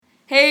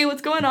Hey,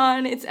 what's going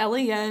on? It's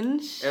Ellie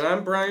Yench. And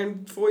I'm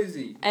Brian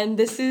Foisey. And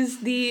this is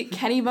the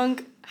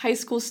Kennebunk High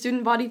School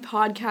Student Body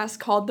podcast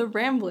called The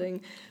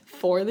Rambling.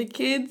 For the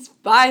kids,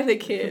 by the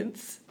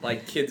kids.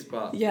 Like Kids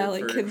Bop. Yeah,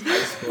 like Kids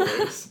High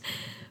schoolers.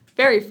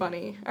 Very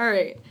funny. All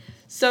right.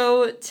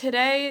 So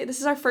today, this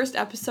is our first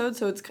episode,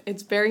 so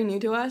it's very new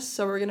to us.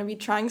 So we're going to be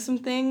trying some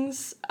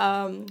things.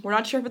 We're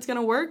not sure if it's going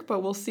to work,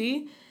 but we'll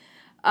see.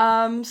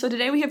 So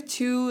today we have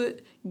two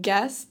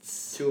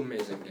guests. Two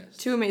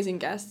amazing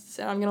guests.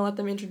 And I'm going to let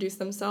them introduce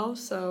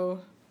themselves,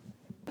 so...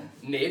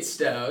 Nate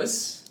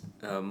Stauss.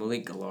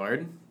 Maleek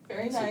Gillard.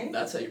 Very nice. So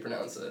that's how you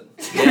pronounce it.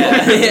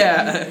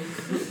 Yeah.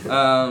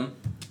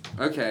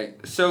 Okay,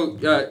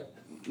 so,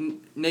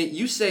 Nate,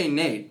 you say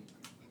Nate,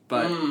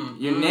 but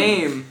your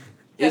name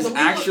is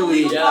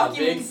actually... Yeah,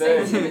 big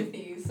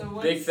thing.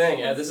 Big thing.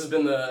 Yeah, this has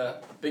been the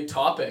big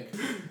topic.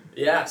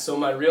 Yeah, so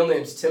my real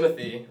name's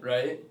Timothy,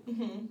 right?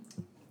 Mm-hmm.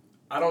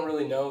 I don't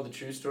really know the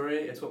true story.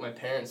 It's what my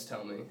parents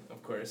tell me,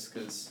 of course,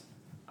 because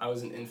I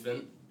was an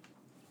infant.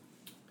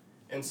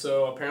 And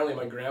so apparently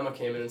my grandma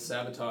came in and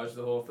sabotaged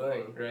the whole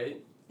thing,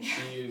 right?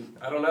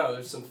 I don't know,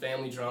 there's some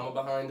family drama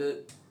behind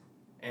it.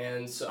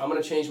 And so I'm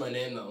going to change my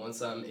name, though, once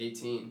I'm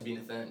 18, be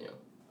Nathaniel.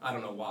 I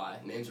don't know why.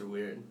 Names are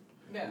weird.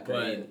 Yeah.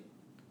 But...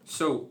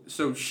 So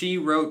she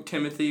wrote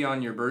Timothy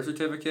on your birth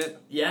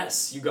certificate?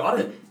 Yes, you got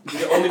it.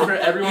 Only for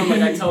everyone,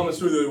 like, I tell them the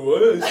story, they're like,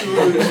 what? I still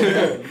don't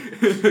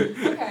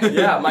understand. Okay.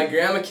 Yeah, my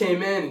grandma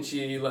came in and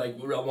she, like,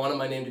 wanted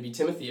my name to be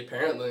Timothy,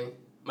 apparently.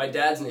 My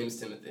dad's name is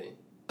Timothy.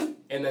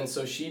 And then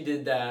so she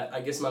did that.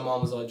 I guess my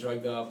mom was all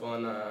drugged up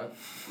on,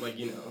 like,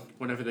 you know.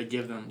 Whatever they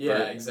give them.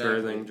 Yeah,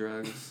 exactly. Birthing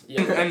drugs.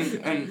 Yeah.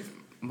 And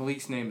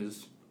Maleek's name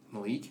is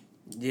Maleek?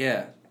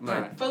 Yeah.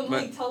 But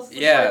Maleek, tell us the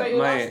story about your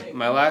last name.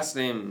 My last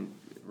name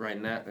right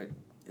now,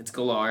 it's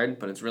Gillard,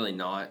 but it's really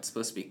not. It's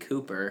supposed to be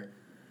Cooper.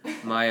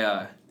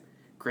 My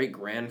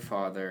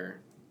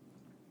great-grandfather,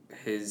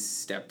 his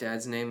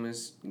stepdad's name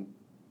was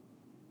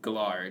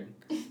Gillard.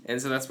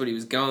 And so that's what he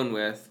was going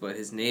with, but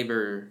his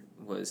neighbor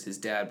was his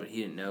dad, but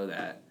he didn't know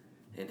that.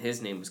 And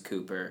his name was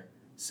Cooper.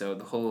 So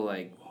the whole,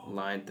 like,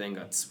 line thing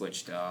got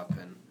switched up,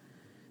 and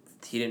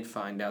he didn't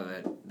find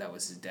out that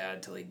was his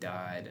dad till he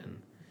died,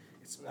 and...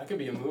 That could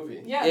be a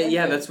movie.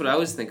 Yeah, that's what I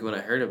was thinking when I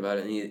heard about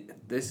it. And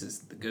this is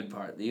the good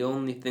part. The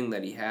only thing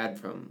that he had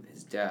from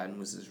his dad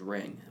was his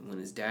ring. And when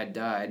his dad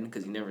died,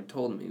 because he never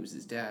told him he was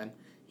his dad,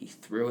 he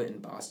threw it in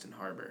Boston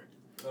Harbor.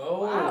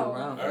 Oh,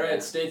 wow. All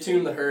right, stay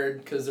tuned, The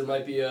Herd, because there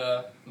might be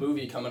a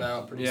movie coming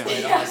out pretty soon.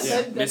 Yeah.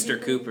 Yeah,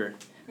 Mr. Cooper.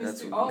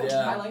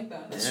 I like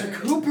that. Mr.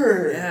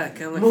 Cooper! Yeah,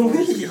 kind of like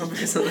Maleek. Cooper.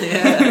 Something.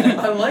 Yeah.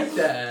 I like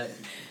that.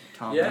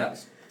 Tom Yeah.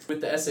 Hanks.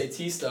 With the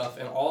SAT stuff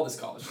and all this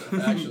college stuff,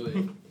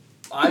 actually.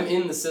 I've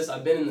been in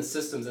the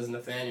systems as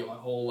Nathaniel my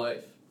whole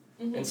life.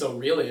 Mm-hmm. And so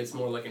really it's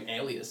more like an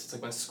alias. It's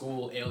like my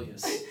school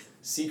alias.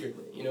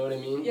 Secretly. You know what I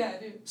mean? Yeah, I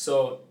do.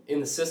 So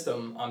in the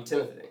system, I'm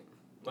Timothy.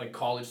 Like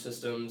college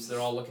systems, they're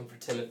all looking for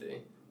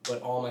Timothy.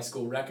 But all my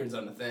school records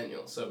are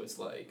Nathaniel. So it's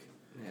like...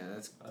 Yeah,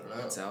 I don't know.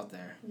 that's out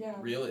there. Yeah.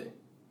 Really?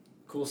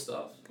 Cool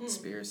stuff.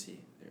 Conspiracy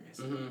theories.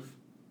 Mm-hmm.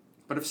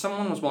 But if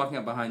someone was walking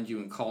up behind you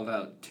and called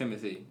out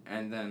Timothy,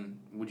 and then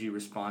would you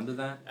respond to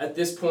that? At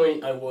this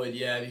point, I would,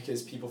 yeah,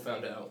 because people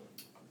found out.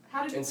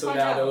 How did you And so find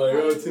now out? they're like,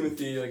 oh,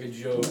 Timothy, like a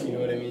joke, you know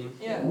what I mean?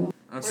 Yeah.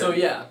 Okay. So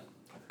yeah,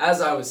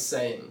 as I was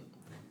saying,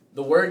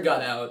 the word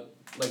got out,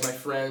 like my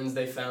friends,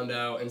 they found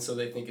out, and so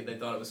they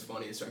thought it was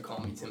funny, they started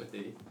calling me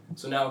Timothy.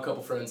 So now a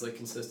couple friends, like,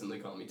 consistently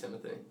call me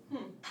Timothy.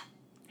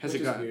 Has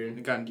which it is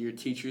weird. gotten to your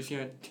teachers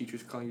yet?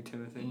 Teachers call you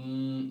Timothy?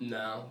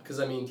 No, because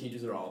I mean,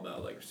 teachers are all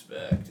about, like,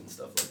 respect and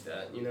stuff like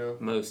that, you know?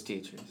 Most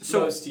teachers.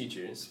 So- Most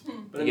teachers. But I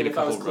You mean, get a if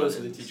I was couple close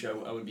with a run-ins. teacher,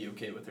 I would be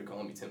okay with her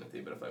calling me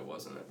Timothy, but if I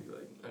wasn't,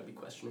 I'd be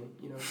questioning,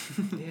 you know?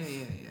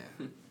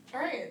 Yeah. All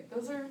right,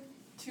 those are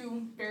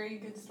two very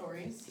good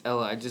stories.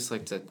 Ella, I'd just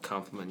like to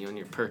compliment you on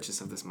your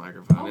purchase of this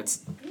microphone. Oh, It's,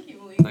 thank you,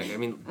 Maleek. like, I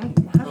mean,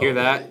 hear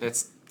that?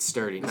 It's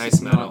sturdy, This nice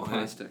is not metal.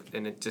 plastic.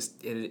 And it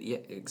just, yeah,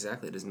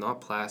 exactly. It is not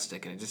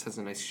plastic, and it just has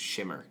a nice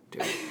shimmer to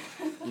it.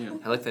 Yeah.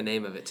 I like the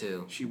name of it,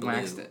 too. She Blue.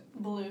 waxed it.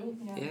 Blue,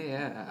 yeah.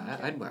 Yeah,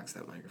 I'd wax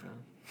that microphone.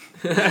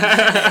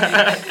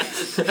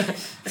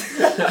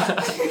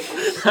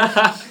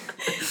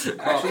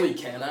 Actually,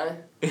 can I?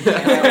 Can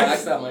I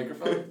wax that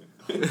microphone?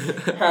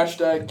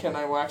 Hashtag can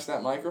I wax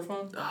that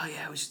microphone? Oh,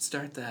 yeah, we should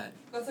start that.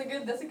 That's a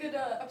good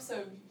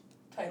episode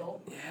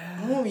title. Yeah.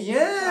 Oh,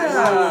 yeah!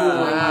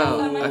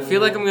 Wow. I feel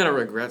like I'm going to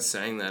regret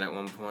saying that at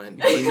one point.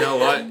 But you know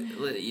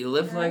what? You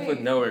live life with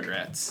no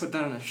regrets. Put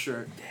that on a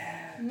shirt.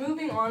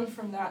 Moving on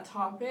from that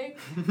topic,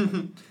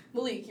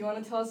 Maleek, you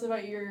want to tell us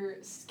about your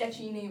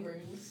sketchy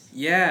neighbors?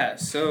 Yeah,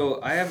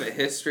 so I have a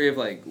history of,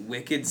 like,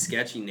 wicked,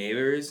 sketchy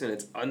neighbors, and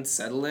it's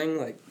unsettling,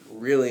 like,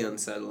 really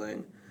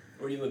unsettling.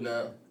 Where do you live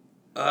now?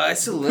 I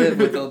still live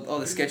with all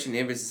the sketchy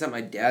neighbors. It's at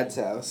my dad's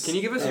house. Can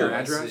you give us your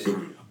I address? see.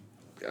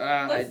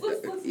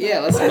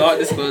 Let's not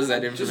disclose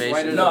that information.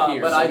 write it No, up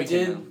here but so I we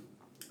can know.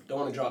 don't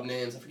want to drop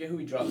names. I forget who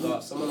we dropped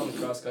off. Someone on the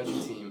cross-country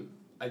team.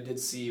 I did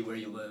see where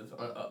you live,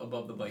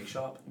 above the bike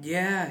shop.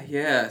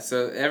 Yeah.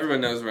 So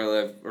everyone knows where I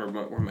live, or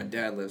where my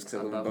dad lives, because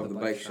I live above the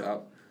bike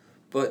shop.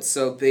 But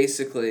so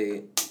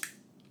basically,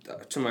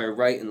 to my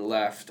right and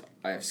left,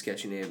 I have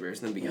sketchy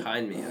neighbors. And then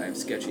behind me, I have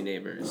sketchy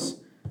neighbors.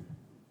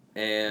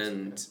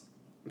 And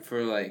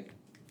for like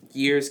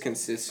years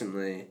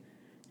consistently,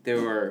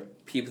 there were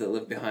people that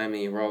lived behind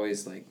me were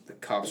always like, the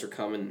cops were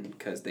coming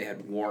because they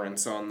had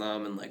warrants on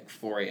them, and like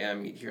 4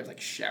 a.m. you'd hear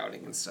like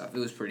shouting and stuff. It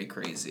was pretty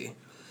crazy.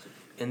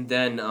 And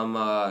then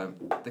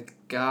the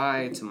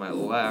guy to my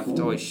left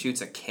always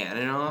shoots a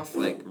cannon off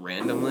like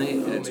randomly.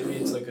 Oh, maybe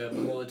it's like a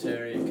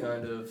military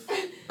kind of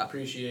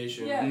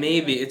appreciation. Yeah.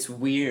 Maybe it's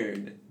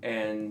weird.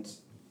 And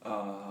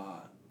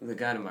the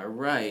guy to my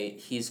right,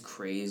 he's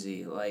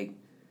crazy. Like,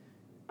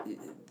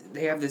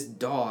 they have this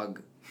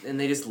dog, and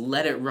they just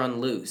let it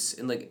run loose.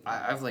 And like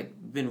I've like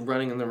been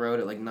running on the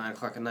road at like 9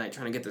 o'clock at night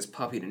trying to get this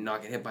puppy to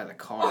not get hit by the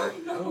car,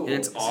 Oh, and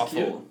it's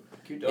awful.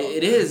 Cute dog.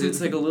 It is.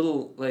 It's like a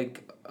little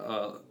like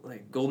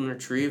golden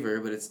retriever,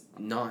 but it's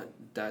not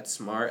that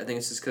smart. I think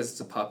it's just because it's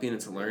a puppy and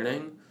it's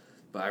learning.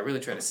 But I really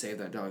try to save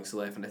that dog's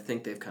life, and I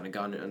think they've kind of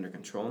gotten it under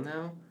control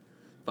now.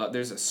 But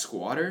there's a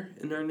squatter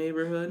in our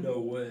neighborhood. No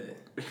way.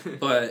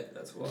 But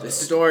That's wild. the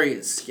story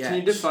is sketch. Can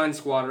you define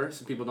squatter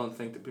so people don't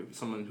think that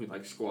someone who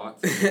like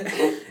squats?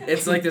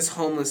 It's like this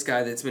homeless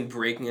guy that's been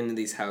breaking into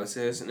these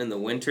houses, and in the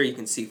winter you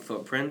can see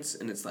footprints,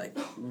 and it's like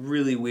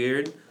really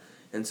weird.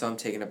 And so I'm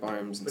taking up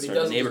arms and But he starting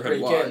a doesn't just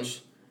neighborhood break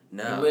watch. in.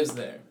 No. He lives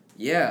there.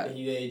 Yeah.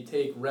 They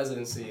take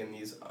residency in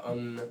these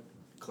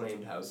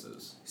unclaimed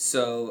houses.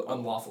 So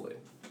Unlawfully.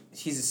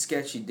 he's a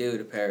sketchy dude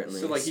apparently.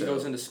 So like he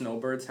goes into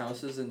snowbirds'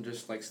 houses and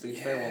just like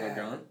sleeps there while they're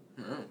gone?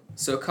 Oh.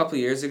 So a couple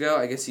years ago,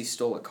 I guess he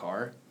stole a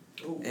car.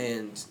 Ooh.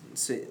 And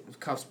so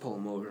cops pull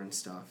him over and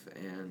stuff,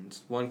 and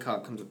one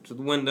cop comes up to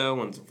the window,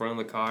 one's in front of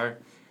the car,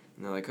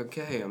 and they're like,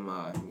 "Okay, I'm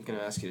gonna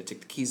ask you to take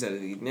the keys out of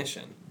the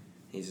ignition."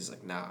 He's just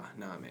like, "Nah,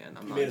 man,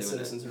 I'm He not made a doing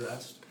citizen's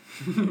arrest.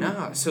 it."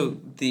 Nah, so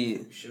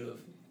You should have.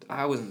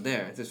 I wasn't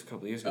there. This was a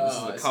couple years ago. This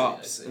is the I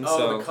cops, see. and Oh,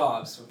 so the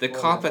cops. the What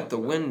cop am I at the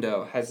talking about?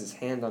 window has his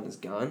hand on his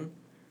gun,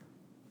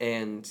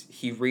 and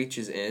he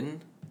reaches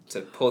in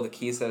to pull the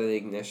keys out of the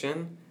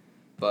ignition,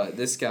 but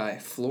this guy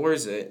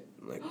floors it,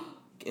 like,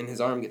 and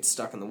his arm gets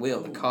stuck on the wheel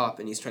of the cop,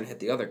 and he's trying to hit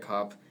the other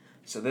cop.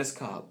 So this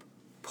cop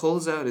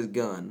pulls out his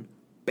gun,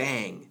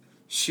 bang,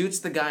 shoots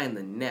the guy in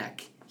the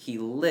neck. He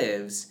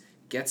lives,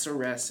 gets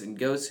arrested,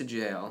 goes to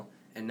jail,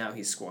 and now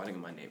he's squatting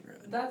in my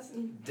neighborhood. That's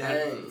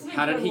Dang.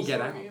 How did he incredible get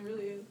story, out? It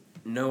really is.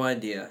 No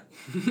idea.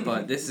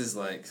 But this is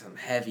like some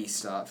heavy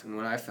stuff, and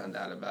when I found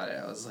out about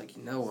it, I was like,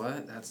 you know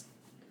what? That's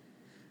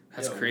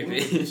Yo, we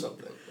need to do creepy.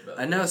 something about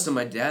I know, so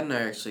my dad and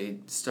I are actually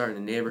starting a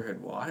neighborhood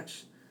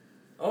watch.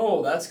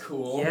 Oh, that's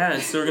cool. Yeah,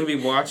 and so we're gonna be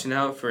watching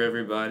out for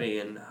everybody,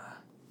 and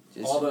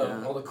just, all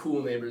the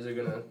cool neighbors are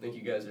gonna think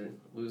you guys are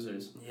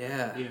losers.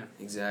 yeah, Yeah.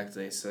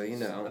 exactly. So you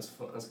know, That's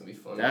fun. That's gonna be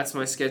fun. that's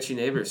my sketchy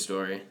neighbor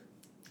story.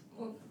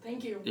 Well,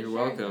 thank you. For You're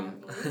sharing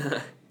welcome.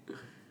 that,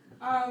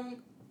 Maleek.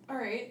 All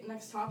right.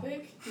 Next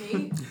topic,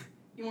 Nate.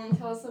 You want to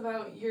tell us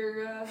about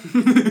your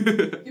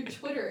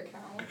Twitter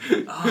account?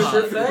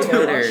 Sure thing,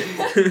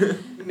 Twitter.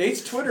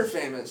 Nate's Twitter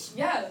famous.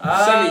 Yeah.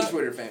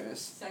 Semi-Twitter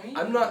famous. Semi.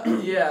 I'm not.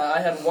 Yeah,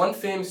 I had one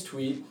famous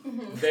tweet.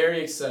 Mhm.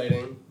 Very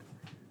exciting.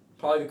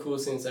 Probably the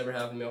coolest thing that's ever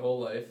happened in my whole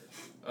life.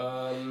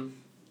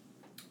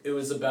 It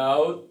was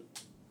about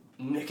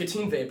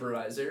nicotine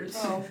vaporizers.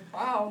 Oh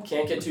wow.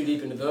 Can't get too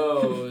deep into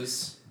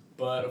those,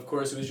 but of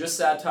course it was just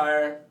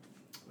satire.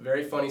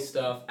 Very funny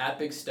stuff. At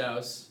Big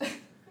Stauss.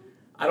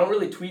 I don't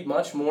really tweet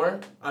much more.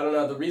 I don't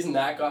know. The reason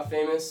that got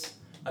famous,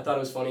 I thought it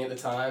was funny at the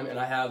time, and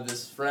I have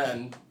this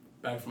friend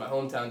back from my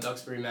hometown,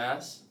 Duxbury,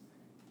 Mass.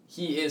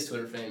 He is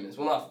Twitter famous.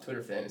 Well, not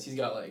Twitter famous. He's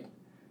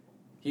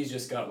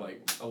just got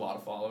like a lot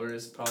of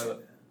followers. Probably like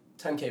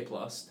 10K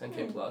plus.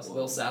 10K plus. Whoa.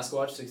 Lil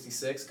Sasquatch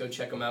 66. Go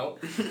check him out.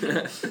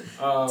 It's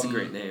a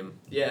great name.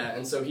 Yeah,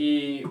 and so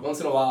he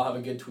once in a while have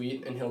a good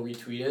tweet and he'll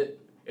retweet it.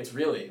 It's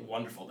really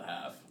wonderful to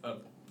have a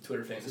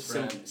Twitter famous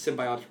friend.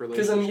 Symbiotic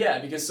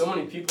relationship. Because so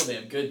many people, they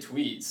have good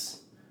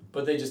tweets,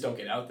 but they just don't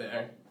get out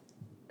there.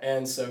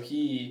 And so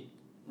he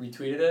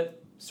retweeted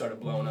it, started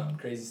blowing up,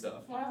 crazy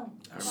stuff. Wow.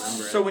 I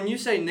remember So it. when you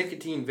say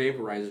nicotine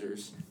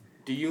vaporizers,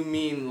 do you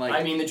mean like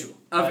I mean the Juul.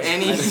 of I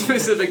any mean-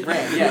 specific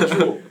brand? Yeah,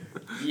 Juul.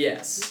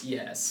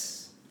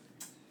 Yes.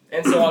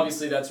 And so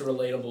obviously that's a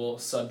relatable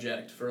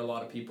subject for a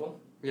lot of people.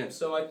 Yeah.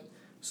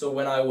 So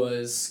when I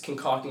was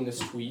concocting this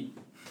tweet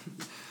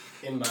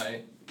in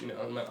my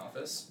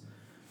office,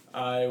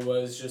 I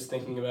was just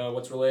thinking about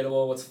what's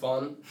relatable, what's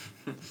fun.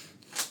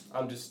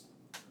 I'm just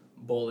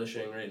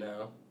bullishing right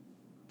now.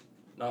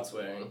 Not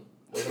swearing.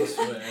 Wasn't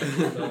swearing.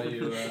 For all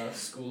you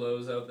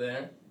schoolos out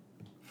there.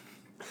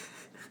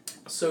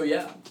 So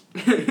yeah.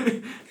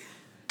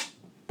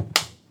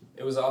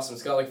 It was awesome.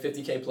 It's got like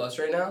 50K plus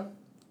right now.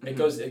 It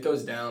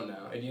goes down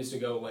now. It used to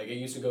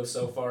go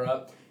so far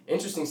up.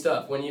 Interesting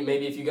stuff.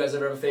 If you guys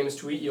ever have a famous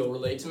tweet, you'll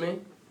relate to me.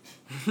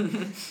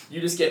 You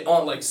just get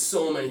on like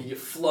so many, you get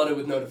flooded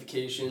with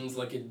notifications,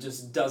 like it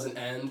just doesn't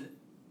end.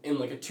 In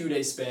like a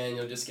 2-day span,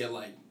 you'll just get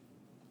like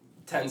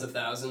tens of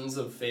thousands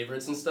of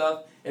favorites and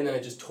stuff, and then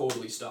it just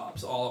totally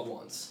stops all at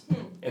once.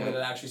 And then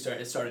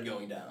it started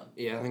going down.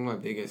 Yeah, I think my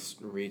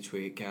biggest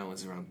retweet count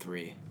was around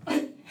 3.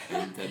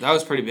 And that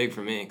was pretty big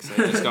for me because I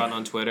just gotten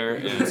on Twitter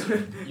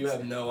and You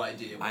have no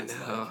idea what I it's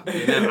know. like.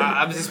 And then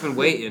I've just been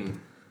waiting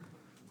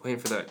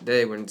for that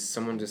day when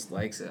someone just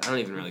likes it. I don't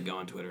even really go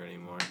on Twitter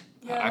anymore.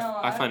 Yeah,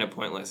 I find it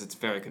pointless. It's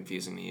very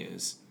confusing to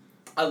use.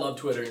 I love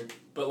Twitter,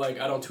 but like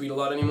I don't tweet a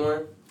lot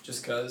anymore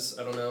just cause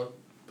I don't know.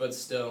 But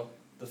still,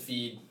 the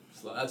feed,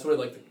 that's where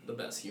like the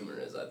best humor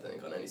is, I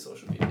think, on any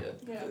social media.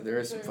 Yeah, There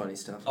is some funny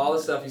stuff. All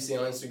the stuff you see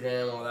on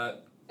Instagram, all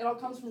that, It all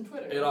comes from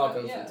Twitter. it all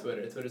comes from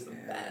Twitter. Twitter's the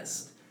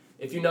best.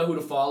 If you know who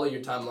to follow,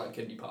 your timeline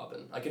could be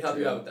popping. I could help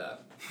you out with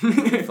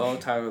that. Follow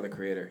Tyler the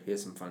Creator. He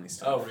has some funny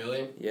stuff. Oh,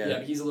 really? Yeah. Yeah,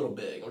 but he's a little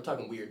big. We're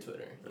talking weird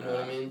Twitter. You know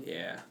what I mean?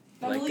 Yeah.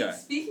 Now, Like, Maleek,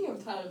 speaking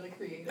of Tyler the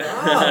Creator.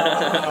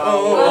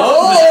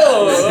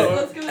 Oh!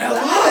 Let's go to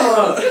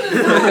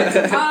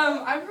that.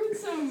 I've heard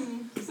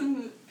some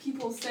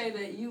people say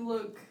that you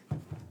look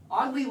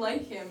oddly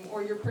like him,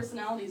 or your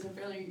personalities are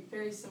very,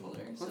 very similar.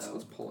 Let's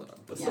So pull it up.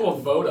 Let's do a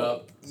vote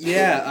up.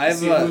 Yeah, I've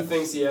See who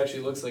thinks he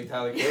actually looks like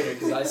Tyler Creator,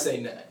 because I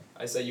say nay.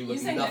 I say you look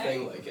say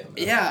nothing like him.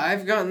 yeah,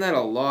 I've gotten that a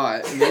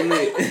lot.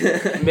 Mainly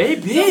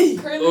Maybe.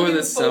 currently Over we have the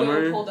a photo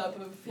summer. pulled up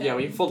of him. Yeah,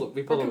 we pulled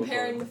We're it.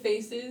 comparing the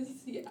faces.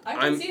 Yeah, I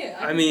can see it.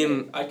 I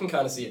mean, I can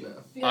kind of see it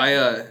now.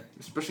 Yeah.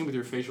 Especially with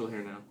your facial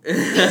hair now.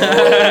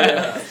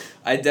 Yeah.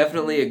 I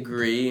definitely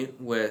agree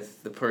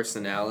with the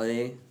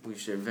personality. We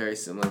share very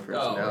similar Oh, right.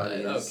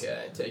 personalities.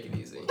 Okay. Take it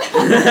easy.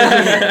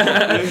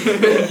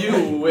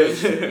 You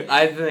wish.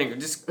 I think we're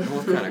just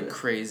both kind of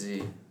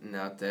crazy and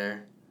out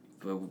there,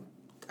 but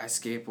I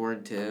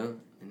skateboard too,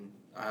 and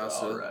I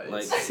also Alright.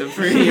 like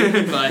Supreme.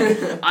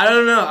 But I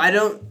don't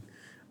know.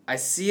 I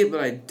see it,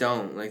 but I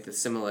don't like the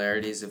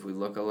similarities. If we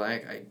look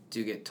alike, I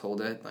do get told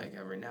it like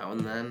every now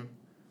and then.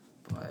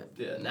 But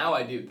Yeah, now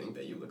I do think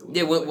that you look a little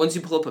yeah, like once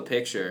you pull up a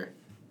picture,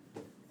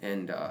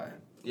 and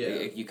yeah.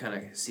 you kind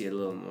of see it a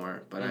little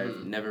more. But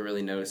I've never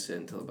really noticed it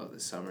until about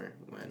this summer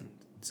when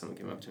someone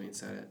came up to me and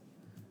said it.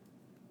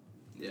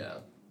 Yeah.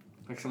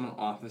 Like someone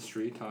off the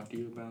street talked to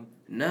you about?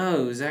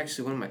 No, it was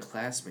actually one of my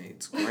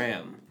classmates,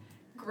 Graham.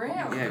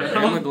 Graham. Yeah,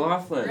 Graham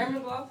McLaughlin. Graham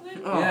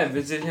McLaughlin? Oh. Yeah, I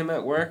visited him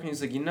at work, and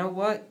he's like, you know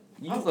what?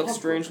 You look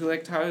strangely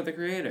like Tyler the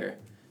Creator.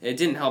 It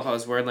didn't help. I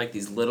was wearing like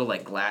these little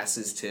like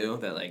glasses too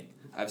that like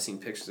I've seen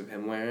pictures of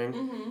him wearing.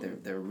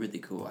 Mm-hmm. They're really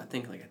cool. I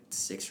think like a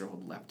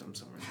 6-year-old left them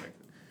somewhere.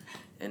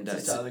 And Is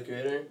this Tyler the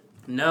Creator?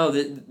 no,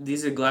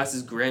 these are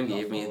glasses Graham Not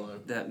gave me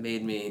following. that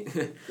made me.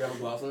 Graham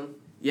McLaughlin?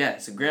 Yeah,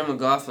 so Graham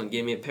McLaughlin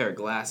gave me a pair of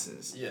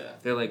glasses. Yeah.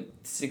 They're like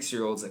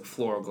 6-year-olds like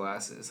floral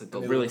glasses, like the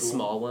And they really look cool?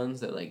 small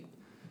ones that like.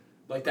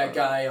 Like that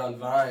guy on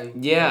Vine.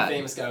 Yeah. The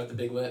famous guy with the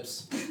big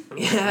lips.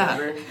 Yeah.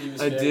 Remember? He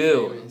was I very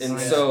do, famous. and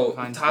Yeah. so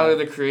Fine Tyler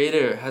stuff. the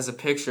Creator has a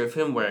picture of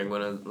him wearing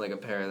one of like a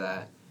pair of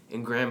that,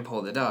 and Graham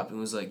pulled it up and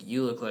was like,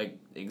 "You look like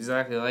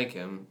exactly like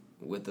him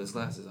with those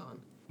glasses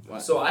on." Wow.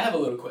 So I have a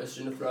little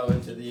question to throw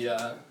into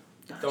the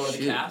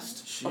Shoot.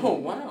 cast. Shoot. Oh,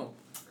 wow.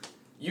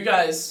 You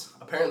guys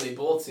apparently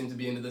both seem to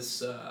be into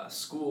this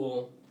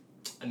school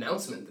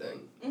announcement thing.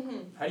 Mm-hmm.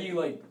 How do you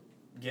like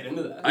get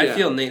into that? I Yeah.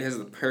 feel Nate has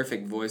the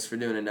perfect voice for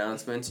doing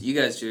announcements. You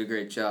guys do a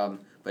great job,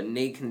 but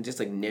Nate can just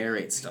like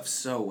narrate stuff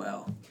so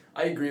well.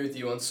 I agree with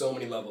you on so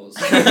many levels.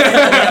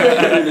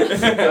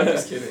 I'm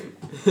just kidding.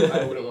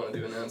 I wouldn't want to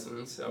do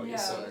announcements. I would get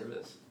so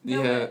nervous.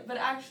 No, Yeah. but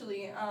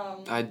actually,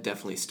 I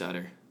definitely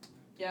stutter.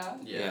 yeah.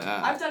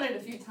 Yeah. I've done it a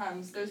few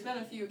times. There's been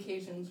a few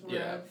occasions where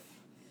Yeah. I've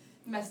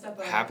messed up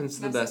a Happens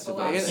to the best of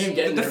us. You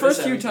get The nervous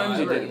first few every times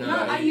time, you or did. no? No,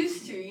 I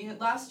used to. You know,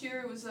 last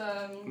year it was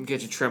You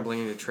get you trembling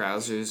in your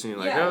trousers, and you're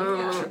like, Yeah,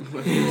 "Oh."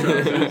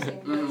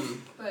 Mhm.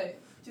 but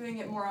doing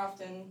it more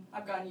often,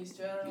 I've gotten used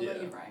to it. I don't know about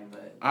Yeah. you, Brian,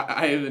 but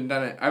I haven't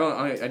done it. I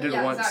did it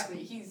yeah, once. exactly.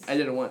 He I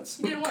did it once.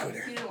 did it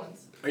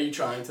once. Are you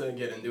trying to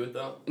get into it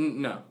though?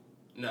 No.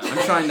 No. I'm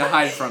trying to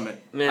hide from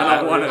it. Man, I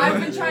don't want to.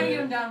 I've been trying to get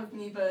him down with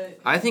me, but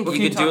I think Well, you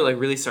can you could do it talk- like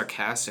really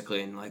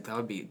sarcastically, and like that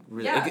would be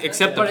really. Yeah,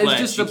 except but the But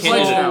pledge. it's just the You can't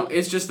pledge just- now.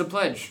 It's just the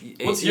pledge.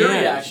 What's your Yeah.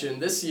 reaction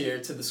this year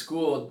to the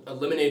school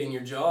eliminating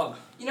your job?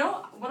 you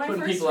know when I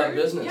Putting first people out heard,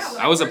 of business. yeah,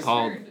 when I was first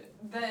appalled. heard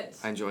that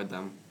I enjoyed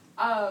them.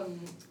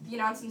 the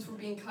announcements were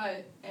being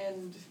cut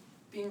and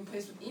being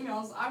replaced with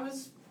emails, I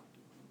was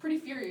pretty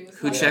furious.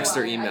 Who Not checks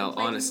gonna their lie. email, I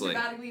complained to honestly? Mr.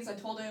 Battagles. I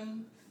told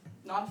him,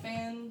 not a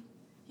fan.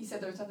 He said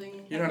there was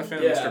something. You're not a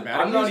fan Yeah, of Mr.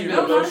 Battagles? I'm not even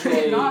No, not a fan.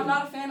 emotionally.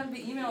 Not a fan of the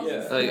emails. Yeah.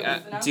 and stuff Like,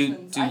 with do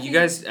announcements. do I you think-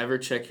 guys ever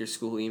check your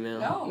school email?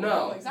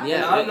 No. exactly.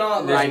 Yeah, I'm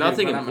not there's like-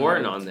 nothing but I'm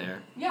important annoyed. on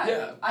there. Yeah.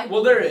 Yeah.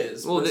 Well, there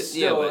is. Well, but yeah,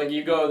 still, but- like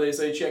you go, they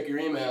say check your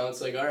email.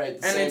 It's like, all right,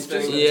 the And same it's thing.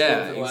 just- that's Yeah,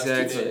 been for the last 2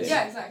 exactly. days.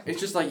 Yeah, exactly.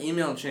 It's just like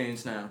email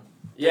chains now.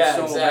 Yeah,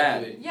 so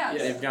exactly. Yeah, Yeah.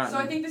 They've gotten- so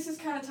I think this is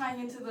kind of tying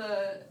into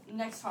the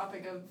next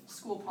topic of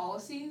school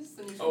policies,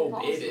 the new school Oh,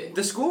 policy. baby.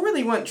 The school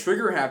really went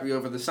trigger happy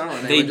over the summer.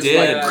 And They were just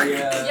did. Like,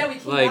 Yeah, we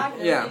came Like- back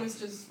and Yeah. everything was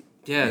just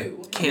Yeah,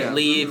 new. can't Yeah.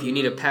 leave. You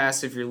need a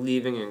pass if you're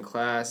leaving in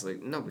class.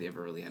 Like nobody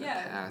ever really had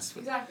Yeah, a pass. But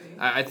exactly.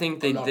 I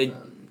think they I'm not a they.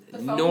 fan. The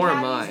phone Nor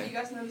am tagging, so I. you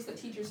guys notice that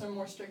teachers are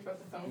more strict about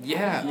the phone Yeah.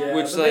 tagging. Yeah,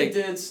 Which, but like-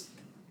 they did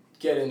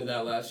get into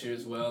that last year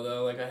as well,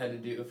 though. Like, I had to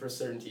do, for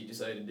certain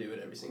teachers, I had to do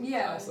it every single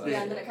class last year.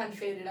 And then it kind of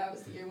faded out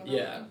as the year went on.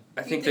 Yeah.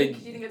 I think Do you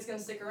think it's going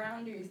to stick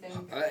around, or do you think...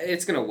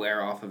 It's going to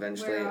wear off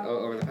eventually Wear off.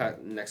 over the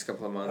next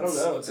couple of months.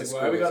 I don't know. It's The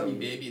like, why we gotta schools be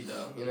babied,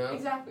 though, you know?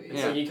 Exactly.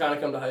 It's like you kind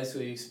of come to high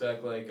school, you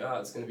expect, like,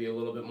 it's going to be a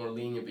little bit more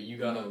lenient, but you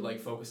gotta, like,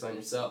 focus on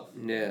yourself.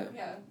 Yeah.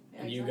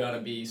 And you gotta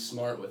be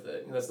smart with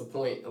it. That's the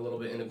point. A little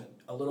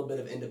bit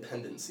of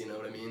independence, you know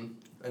what I mean?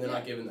 And they're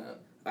not given that.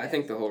 I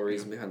think the whole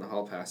reason behind the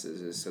hall passes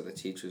is so the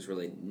teachers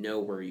really know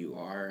where you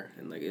are,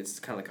 and like it's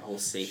kind of like a whole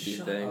safety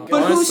thing.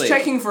 But Honestly, who's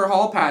checking for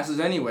hall passes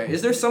anyway?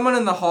 Is there someone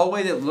in the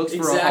hallway that looks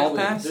for a hall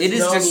pass? There's it is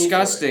no need for it.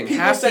 disgusting.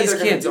 People Half say these they're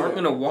gonna kids do aren't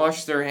it. going to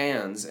wash their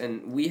hands,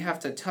 and we have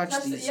to touch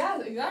these. Yeah,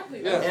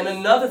 exactly. Yeah. And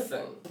another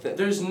thing,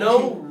 there's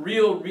no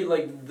real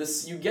like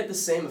this. You get the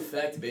same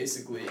effect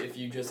basically if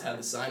you just have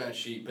the sign-out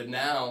sheet, but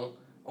now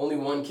only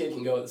one kid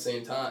can go at the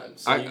same time.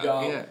 So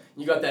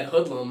you got that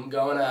hoodlum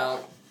going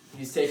out.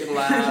 He's taking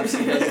laps.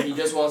 He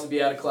just wants to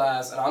be out of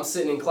class, and I'm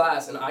sitting in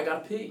class, and I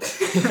gotta pee.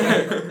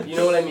 You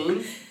know what I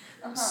mean?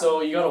 Uh-huh.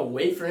 So you gotta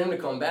wait for him to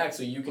come back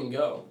so you can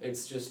go.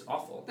 It's just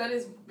awful. That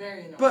is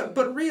very annoying.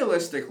 But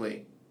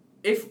realistically,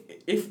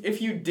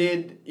 if you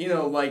did, you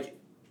know, like,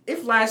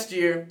 if last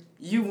year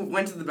you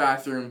went to the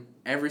bathroom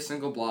every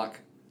single block,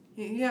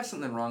 you have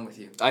something wrong with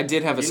you. I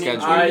did have a You need-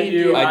 schedule. I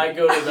do. I- I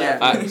go to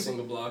that Yeah. every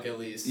single block at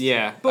least.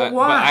 Yeah, But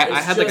why? I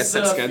had like a It's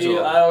set just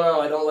schedule. I don't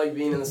know. I don't like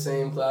being in the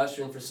same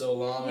classroom for so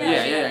long.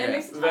 Yeah. It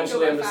makes the time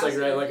Eventually, go I'm by just like,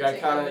 faster right, if like you I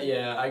take kind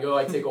a- of, I go,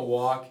 I take a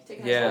walk. take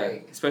a nice Yeah,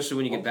 break. especially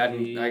when you get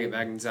I get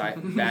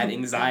bad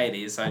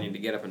anxiety, so I need to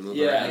get up and move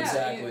Yeah, around.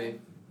 exactly.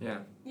 Yeah.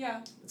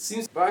 It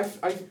seems. But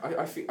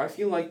I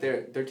feel like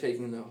they're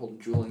taking the whole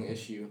drooling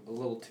issue a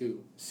little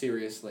too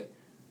seriously.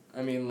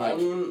 I mean, like.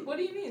 What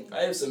do you mean?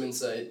 I have some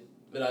insight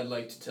that I'd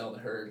like to tell the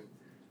herd.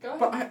 Go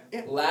ahead.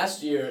 But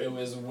Last year, it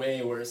was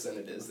way worse than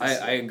it is this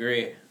I year.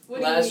 agree. What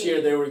do you Last mean?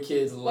 year, there were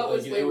kids. What like,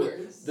 was it way was-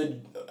 worse?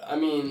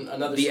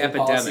 Another The school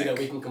policy epidemic. that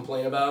we can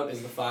complain about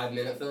is the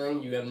 5-minute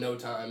thing. You have no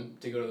time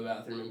to go to the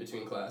bathroom in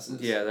between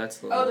classes. Yeah, that's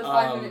the Oh, the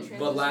 5-minute transition.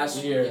 But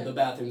last year, Yeah. the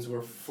bathrooms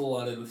were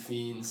flooded with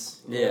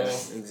fiends. you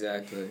Yes, know?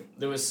 exactly.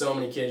 There was so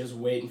many kids just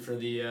waiting for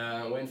the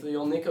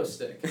old Nico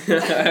stick.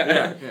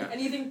 Yeah. And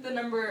you think the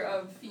number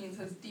of fiends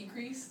has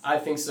decreased? I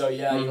think so.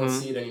 Yeah, you don't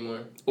Mhm. see it anymore.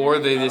 Or I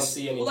they don't just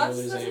see any Well, that's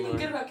droolers something anymore.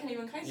 good about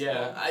Kennewick High School.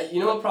 Yeah, you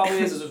know what probably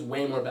is there's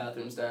way more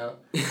bathrooms now.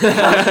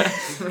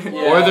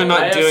 Or they're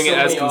not I have doing so it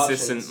as many options.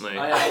 consistently.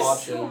 I have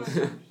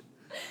options.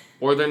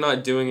 Or they're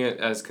not doing it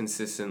as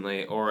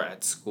consistently or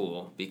at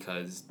school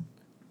because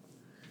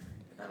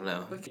I don't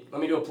know.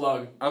 Let me do a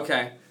plug.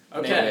 Okay.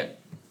 Okay.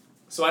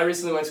 So I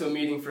recently went to a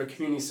meeting for a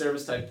community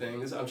service type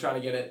things. I'm trying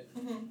to get it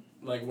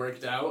like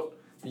worked out.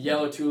 The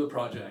Yellow Tulip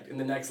Project in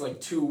the next like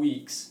 2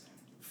 weeks.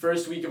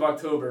 First week of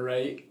October,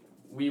 right?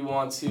 We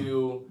want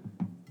to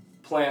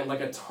plant like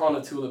a ton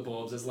of tulip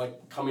bulbs as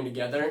like coming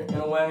together in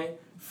a way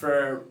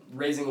for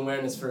raising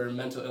awareness for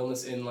mental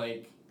illness in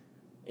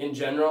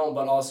general,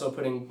 but also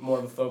putting more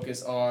of a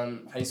focus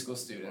on high school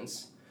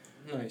students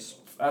Nice.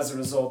 as a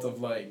result of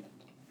like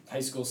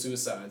high school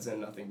suicides and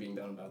nothing being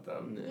done about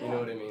them. Yeah. You know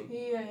what I mean?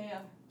 Yeah.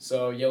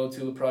 So Yellow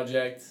Tulip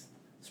Project,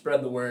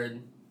 spread the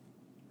word.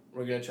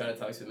 We're gonna try to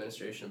talk to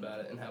administration about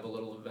it and have a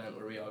little event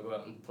where we all go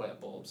out and plant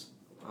bulbs.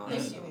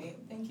 Thank you, Nate.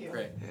 Thank you.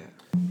 Great.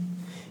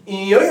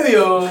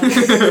 Yo.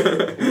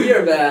 We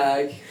are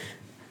back.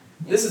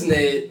 This is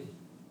Nate.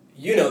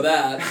 You know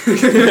that.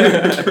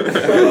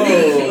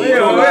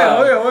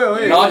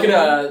 Wait. Not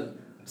gonna.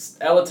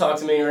 Ella talked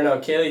to me, or no,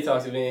 Kaylee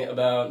talked to me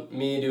about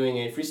me doing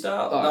a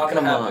freestyle. Oh, Not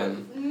gonna come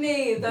happen.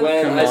 Nate, that's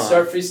When Come I on.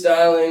 start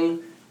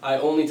freestyling, I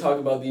only talk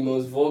about the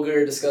most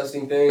vulgar,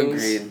 disgusting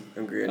things.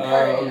 Agreed.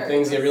 Alright,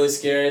 Things get that's- really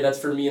scary. That's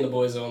for me and the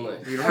boys only.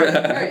 You don't Alright,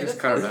 have just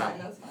cut it that's out.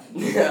 fine, that's fine.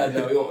 Yeah,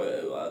 no, we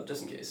won't.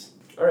 Just in case.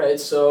 All right,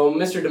 so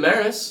Mr.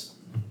 Damaris,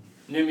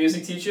 new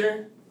music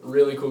teacher,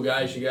 really cool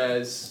guy.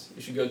 You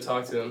should go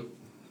talk to him.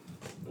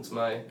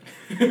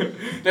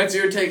 That's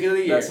your take of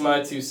the year. That's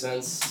my 2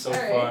 cents so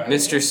Alright. far.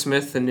 Mr.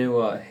 Smith, the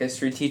new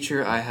history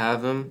teacher, I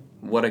have him.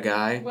 What a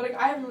guy.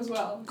 I have him as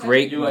well.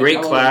 Great You like- great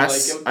how long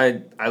class. you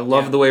I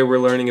love Yeah. the way we're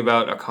learning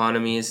about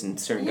economies and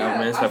certain Yeah,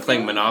 governments I by feel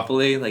playing like-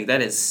 Monopoly. Like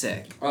that is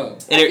sick. Oh.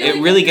 And I it feel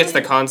like- really I feel gets the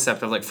like-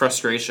 concept of like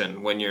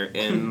frustration when you're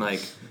in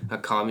like a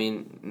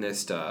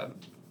communist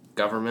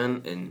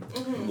government and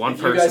one If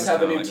person. you guys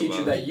have a new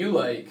teacher that you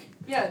like,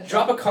 Yeah.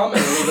 drop a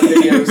comment and leave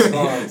a video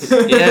response.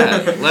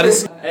 Yeah, let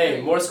us.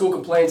 Hey, more school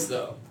complaints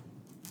though.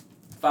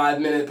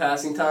 5-minute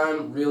passing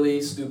time, really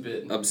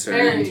stupid. Absurd.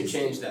 We Very need to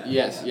change that.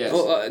 Yes.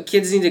 Well,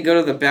 kids need to go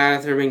to the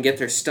bathroom and get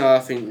their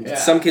stuff, and Yeah.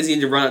 some kids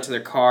need to run out to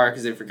their car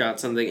because they forgot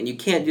something, and you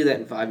can't do that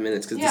in 5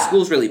 minutes because the Yeah.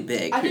 school's really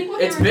big. I think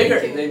what It's they were bigger.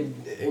 thinking,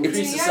 They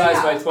increase the Yeah, size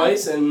yeah. by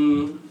twice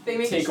and they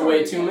make it take shorter,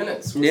 away 2 yeah.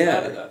 minutes. What's Yeah.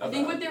 that I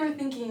think about? what they were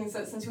thinking is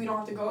that since we don't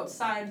have to go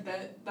outside,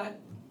 that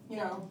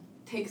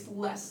takes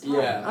less time.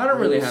 Yeah. I don't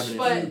really it was have any-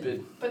 But-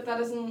 stupid. But that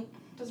doesn't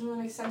really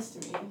make sense to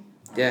me.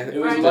 Yeah, It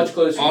was Right. much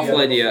closer Awful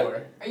together idea.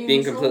 before. Are you being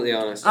neutral? completely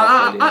honest.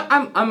 awful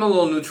idea. I'm a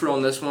little neutral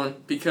on this one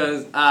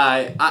because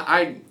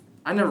I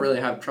I never really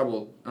have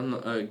trouble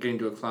getting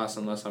to a class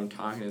unless I'm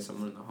talking to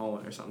someone in the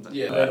hallway or something.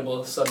 Yeah,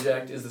 debatable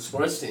subject is the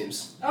sports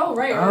teams. Oh,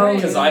 right.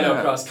 Because I know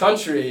cross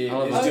country is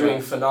okay.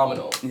 doing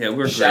phenomenal. Yeah,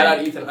 we're Shout out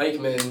great. Ethan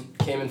Eichmann,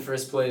 came in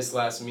first place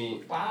last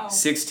meet. Wow.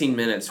 16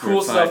 minutes for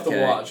Cool 5K. stuff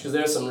to watch because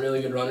there's some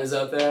really good runners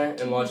out there,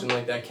 and watching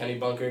like that Kenny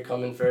Bunker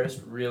come in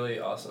first, really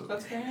awesome.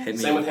 That's great. Hit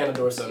me. Same with Hannah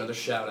Dorso, another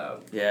shout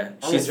out. Yeah,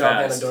 Good she's job,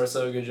 fast. Hannah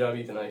Dorso. Good job,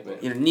 Ethan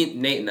Eichmann. You know,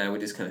 Nate and I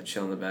would just kind of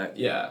chill in the back.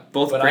 Yeah,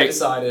 Both but great. I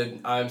decided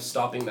I'm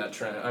stopping that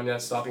trend. I'm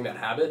stopping that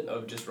habit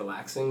of just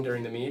relaxing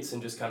during the meets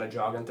and just kind of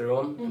jogging through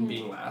them and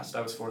being last.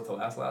 I was fourth to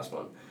last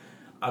one.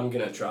 I'm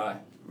gonna try.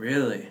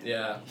 Really?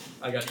 Yeah,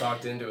 I got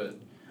talked into it.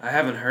 I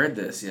haven't heard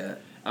this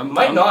yet.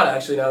 Might not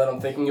actually now that I'm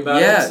thinking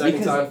about it. Second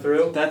because time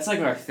through. That's like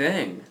our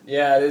thing.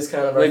 Yeah, it is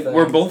kind of our Like thing.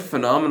 we're both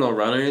phenomenal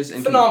runners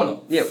and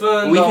phenomenal. Yeah,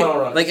 Phenomenal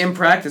runners. like in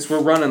practice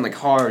we're running like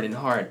hard and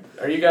hard.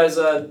 Are you guys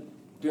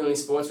doing any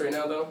sports right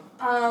now though?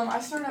 I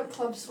started up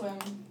club swim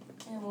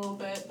in a little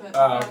bit, but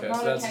Okay,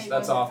 not so a Kenny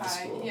that's Bunker off the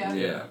high. school. Yeah.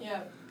 Yeah. Yeah.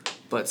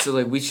 But so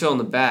like we chill in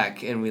the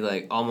back and we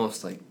like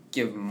almost like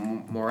give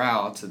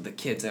morale to the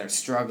kids that are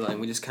struggling.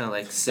 We just kind of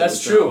like sit.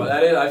 That's with true. them.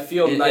 That is. I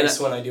feel And- nice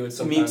and when I do it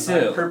sometimes. Me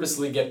too. I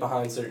purposely get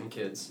behind certain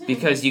kids.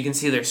 Because you can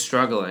see they're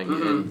struggling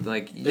and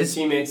like you Their just,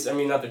 teammates, I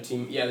mean not their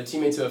team, yeah, the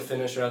teammates who have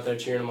finished are out there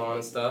cheering them on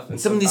and stuff. And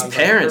some of these sometimes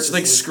I parents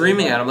like purposely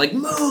screaming stay at them like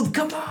move,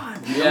 come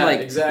on. Yeah, I'm like,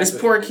 exactly. This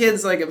poor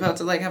kid's like about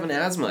to like have an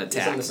asthma back.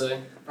 attack. Something to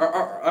say?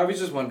 I was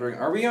just wondering,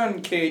 are we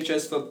on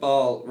KHS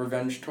Football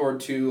Revenge Tour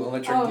 2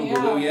 Electric Oh,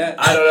 Boogaloo yeah. yet?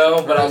 I don't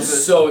know, but Or I'm is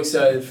it- so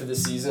excited for the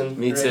season.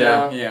 Me right too.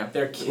 Now. Yeah.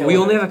 They're killing We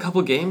only it. have a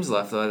couple games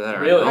left though that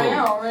are Really? I at know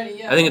home. already.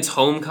 Yeah. I think it's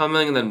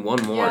homecoming and then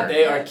one more. Yeah.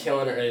 They are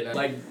killing it right now.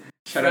 Like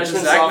Shout out to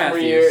freshman, Zach sophomore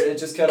Matthews. year, it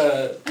just kind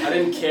of, I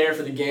didn't care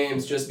for the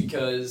games just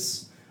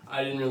because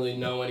I didn't really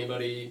know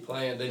anybody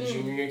playing. Then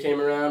junior year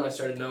came around, I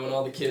started knowing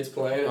all the kids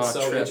playing. It's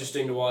so Trip.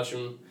 interesting to watch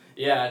them.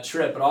 Yeah,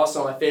 Trip, but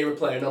also my favorite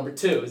player, number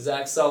 2,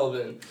 Zach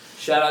Sullivan.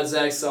 Shout out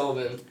Zach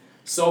Sullivan.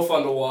 So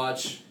fun to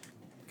watch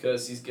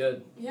because he's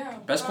good. Yeah.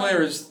 Best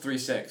player is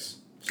 3'6",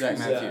 Zach Who's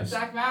Matthews.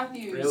 Zach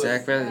Matthews. Really?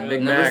 Zach Matthews, Yeah.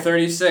 Big Number Mac.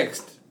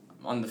 36th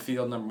on the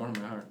field, number 1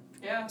 in my heart.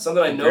 Yeah.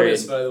 Something I Agreed.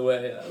 noticed, by the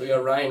way, we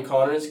got Ryan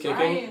Connors kicking.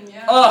 Ryan,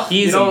 yeah. Oh,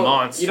 He's You a don't-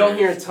 monster. You don't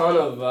hear a ton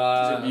of He's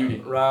a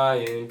beauty.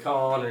 Ryan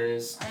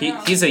Connors. I He, know.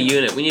 he's a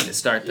unit. We need to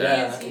start that.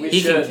 Yeah, He we can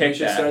should. kick We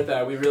should that. start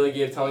that. We really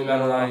gave Tommy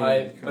Madden a lot of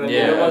hype. But I mean,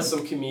 Yeah. there was some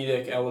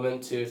comedic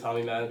element to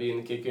Tommy Madden being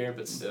the kicker,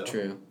 but still.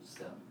 True.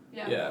 Still.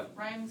 Yeah. Yeah.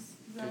 Ryan's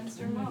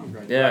doing well.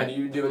 Ryan, Yeah. do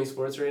you do any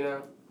sports right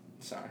now?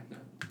 Sorry, no.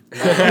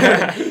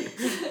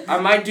 I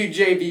might do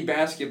JV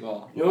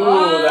basketball. Ooh,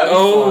 that'd be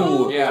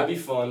Oh. fun. Yeah. That'd be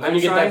fun. Then I'm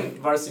you get that trying-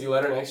 varsity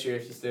letter next year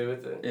if you stay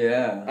with it.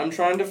 Yeah. I'm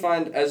trying to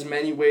find as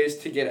many ways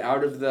to get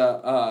out of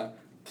the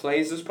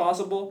plays as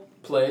possible.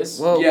 Plays.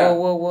 Whoa, Yeah.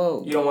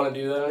 You don't want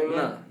to do that anymore?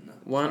 No.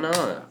 Why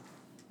not?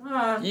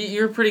 Uh,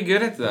 You're pretty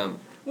good at them.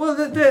 well,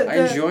 the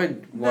I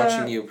enjoyed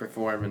watching you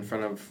perform in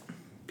front of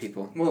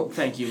people. Well,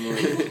 thank you,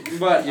 Maleek.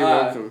 But You're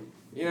welcome.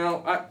 you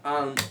know,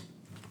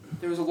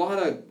 there was a lot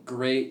of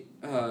great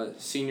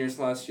seniors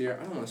last year.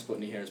 I don't want to split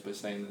any hairs by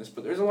saying this,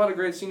 but there's a lot of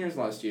great seniors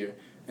last year,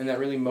 and that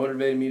really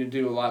motivated me to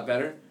do a lot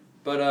better.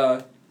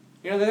 But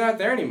you know, they're not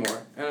there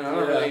anymore, and I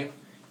don't Yeah. really,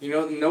 you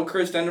know, no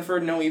Chris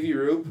Denderford, no Evie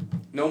Roop,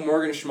 no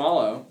Morgan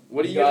Schmallow.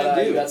 What are you got,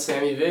 gonna do? You got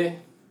Sammy V.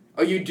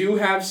 Oh, you do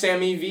have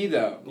Sammy V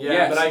though. Yeah,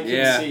 Yes. but I can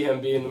Yeah. see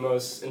him being the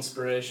most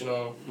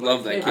inspirational.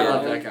 Love that Hey, kid. I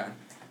love that guy.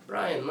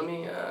 Brian, let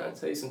me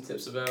tell you some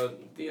tips about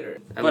theater.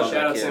 I But love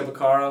shout out that Sam kid.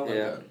 Vaccaro.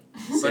 Yeah.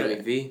 But Sammy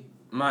V.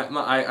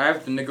 I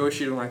have to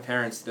negotiate with my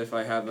parents that if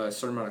I have a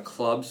certain amount of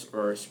clubs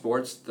or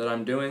sports that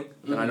I'm doing,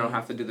 then I don't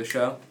have to do the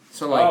show.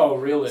 So like, Oh,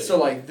 really? so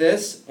like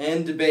this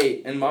and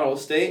debate and model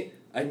state,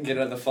 I can get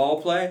out of the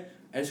fall play.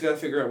 I just gotta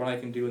figure out what I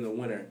can do in the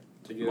winter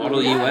to get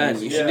Model Yeah.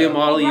 UN. You should Yeah. do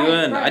Model Right,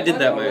 UN. right. I did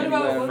that What my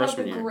about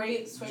freshman the year.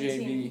 great swim JV.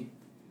 team?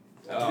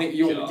 Oh, Do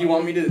you God.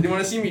 want me to? Do you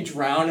want to see me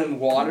drown in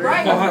water?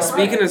 Right. Oh,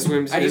 speaking of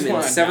swim I team, just in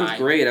wanna 7th die.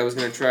 grade, I was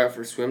going to try out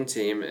for swim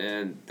team,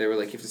 and they were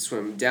like, you have to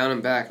swim down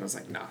and back. And I was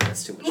like, nah,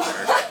 that's too much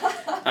work.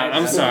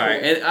 I'm sorry.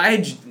 And I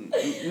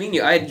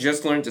had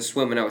just learned to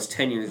swim when I was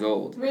 10 years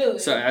old. Really?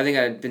 So I think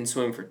I had been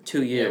swimming for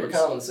 2 Yeah, we're years.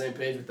 kind of on the same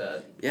page with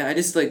that. Yeah, I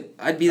just like,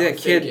 I'd be I'd that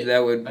kid fake it. that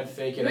would... I'd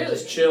fake it. I'd Really?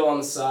 just chill on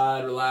the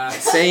side, relax.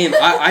 Same.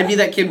 I'd be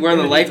that kid wearing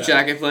the Really life bad.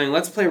 jacket playing,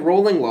 let's play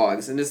rolling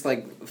logs, and just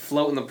like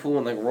float in the pool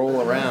and like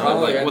roll around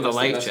Oh, like, yeah, with a that's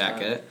the life best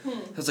jacket. Hmm.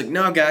 I was like,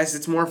 no guys,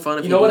 it's more fun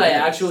if You know what do I this."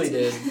 actually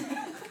did?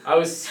 I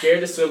was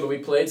scared to swim, but we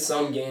played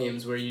some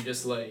games where you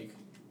just like,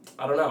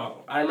 I don't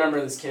know. I remember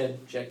this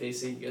kid, Jack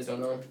Dacey. You guys don't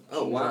know him?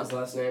 Oh, wow. His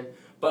last name.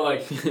 But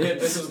like,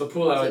 this was the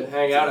pool I would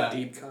hang out at.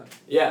 Deep cut.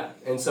 Yeah,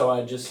 and so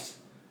I'd just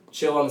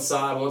chill on the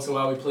side. Once in a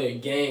while, we'd play a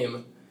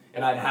game,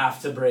 and I'd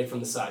have to break from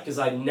the side because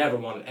I never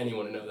wanted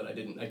anyone to know that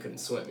I couldn't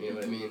swim. You know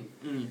what I mean?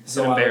 It's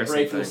So an I would embarrassing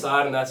break from the thing.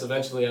 side, and that's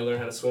eventually I learned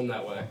how to swim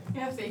that way.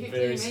 Yeah, fake it till you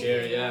Very make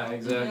scary. it. Yeah,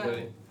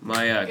 exactly.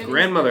 My Goodness.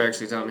 grandmother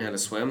actually taught me how to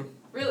swim.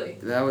 Really?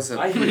 That was a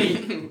I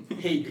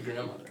hate your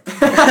grandmother.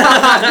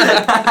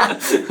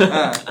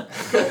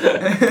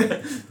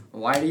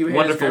 Why do you hate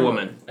Wonderful his grandma?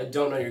 woman. I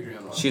don't know your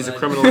grandma. She's a but-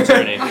 criminal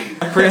attorney.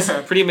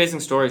 Pretty amazing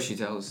story she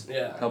tells.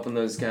 Yeah. Helping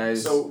those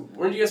guys. So,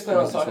 when do you guys plan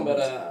on Those talking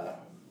performance. about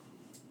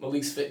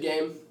Maleek's fit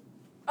game?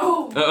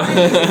 Oh,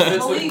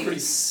 It's looking Maleek. pretty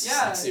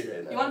Yeah. sexy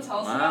right now. You want to tell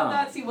us Wow. about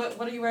that? See, what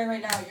are you wearing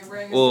right now? You're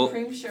wearing a Well,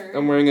 Supreme shirt.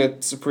 I'm wearing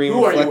a Supreme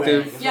Who are you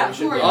reflective. wearing? Yeah,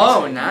 who are you? Oh,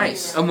 wearing?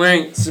 nice. I'm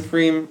wearing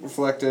Supreme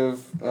reflective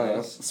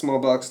Nice. small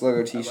box logo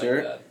I like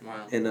T-shirt that. Wow.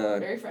 and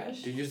Very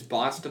fresh. Do you use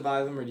bots to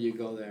buy them, or do you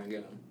go there and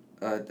get them?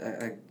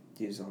 I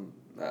use them.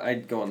 I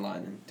go online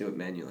and do it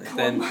manually. Go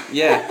Then online.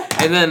 yeah,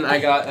 and then I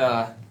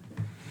got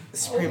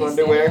Supreme Oh,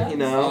 underwear. stand-ups. You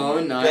know, Oh,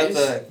 nice.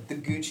 got the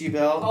Gucci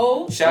belt.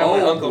 Oh, Shout out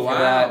my Oh, uncle wow. for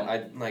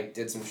that. I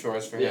did some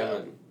chores for Yeah. him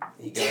and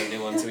he got a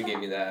new one, so he gave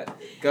me that.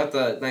 Got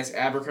the nice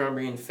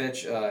Abercrombie and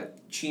Fitch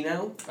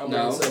chino. I'm No,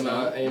 wearing some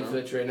no, A&F no.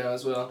 Fitch right now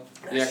as well.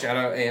 Yeah. Shout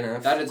out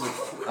A&F. That is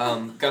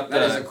a Got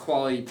that is a the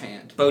quality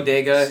pant.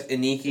 Bodega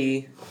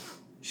Iniki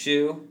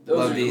shoe. Those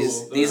Love are these.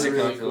 cool. These Those are are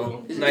really comfortable.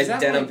 cool. Is Nice that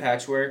denim like-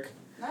 patchwork.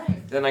 nice.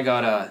 Then I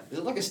got Is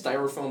it like a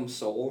styrofoam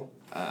sole?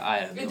 I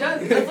have It no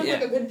does. idea. It does look Yeah.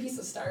 like a good piece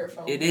of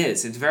styrofoam. It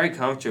is. It's very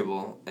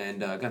comfortable, and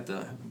got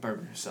the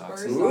burger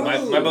socks. Burger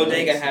socks. My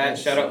Bodega Nice, hat.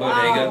 nice. Shout out Wow.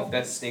 Bodega.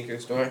 Best sneaker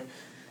store.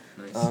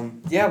 Nice.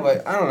 Yeah,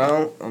 but I don't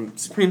know.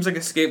 Supreme's like a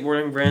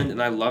skateboarding brand,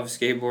 and I love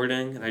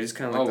skateboarding, and I just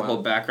kind of like Oh, the wow. whole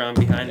background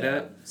behind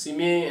it. See,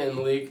 me and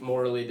Maleek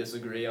morally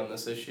disagree on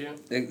this issue.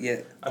 Yeah.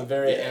 I'm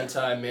very Yeah.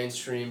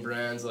 anti-mainstream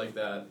brands like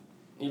that.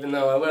 Even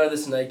though I wear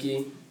this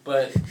Nike,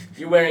 but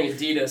you're wearing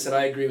Adidas, and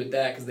I agree with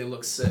that because they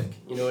look sick.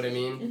 You know what I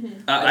mean?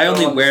 Mm-hmm. I I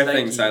only don't wear like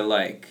things Nike. I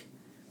like.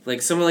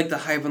 Like some of like the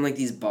hype on like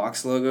these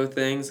box logo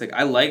things. Like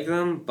I like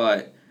them,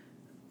 but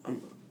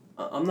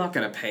I'm not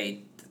gonna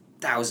pay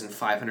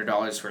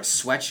 $1,500 for a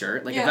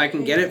sweatshirt. Like if Yeah, I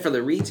can get yeah. it for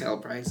the retail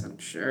price, I'm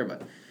sure.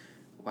 But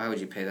why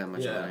would you pay that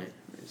much Yeah. money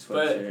for a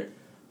But- sweatshirt?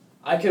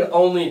 I could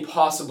only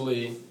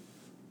possibly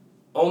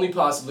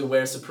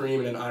wear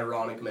Supreme in an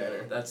ironic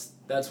manner.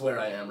 That's where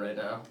I am right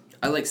now.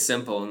 I like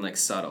simple and like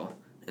subtle,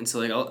 and so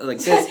like like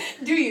this.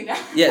 Do you now?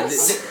 Yeah,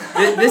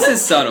 this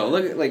is subtle.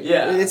 Look, like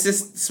Yeah. it's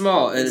just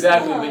small. And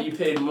Exactly, Yeah. but you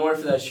paid more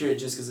for that shirt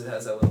just because it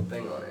has that little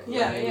thing on it. You know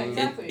Yeah, what I yeah, mean?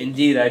 exactly.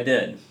 Indeed, I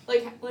did.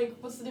 Like,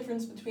 what's the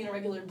difference between a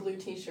regular blue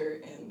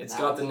T-shirt and? It's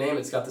that? got the name.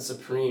 It's got the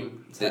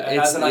Supreme. It It's-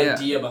 has an yeah.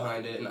 idea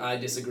behind it, and I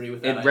disagree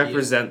with that It idea.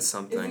 represents Is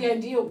something. the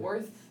idea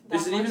worth that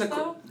Is it much even a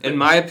though? In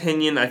my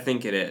opinion, I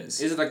think it is.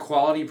 Is it a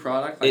quality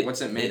product? Like, what's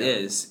it made It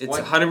of? is. It's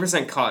What?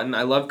 100% cotton.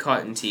 I love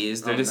cotton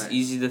tees. They're Oh, just nice.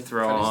 easy to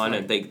throw That is on, nice.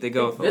 and they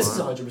go with This is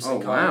a lot. 100% Oh,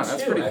 cotton wow,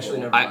 that's too. pretty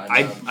Actually, cool. never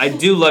mind. I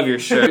do love your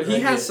shirt.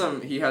 He has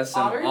some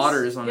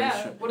otters on Yeah.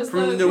 his shirt. What is From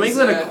the- New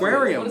England exactly.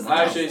 Aquarium. What is the-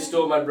 I actually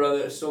stole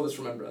this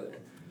from my brother.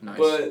 Nice.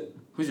 But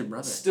Who's your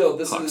brother? still,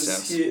 this Hawk is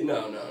Steps.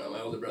 no,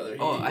 my older brother.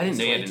 Oh, I didn't he's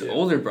know you had an 22.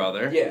 older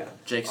brother. Yeah.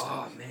 Jake.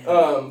 Oh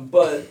man.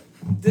 But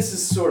this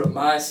is sort of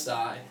my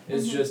style.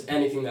 Is Mhm. just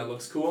anything that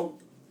looks cool.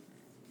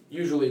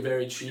 Usually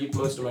very cheap.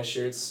 Most of my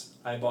shirts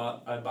I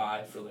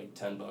buy for like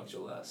 $10 or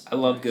less. I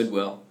love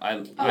Goodwill.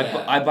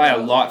 yeah. I buy a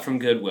lot from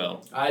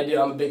Goodwill. I do.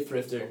 I'm a big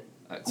thrifter.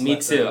 That's Me my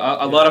too. thing.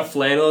 A lot of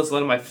flannels. A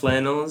lot of my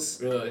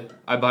flannels Really.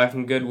 I buy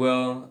from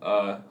Goodwill.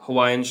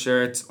 Hawaiian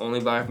shirts only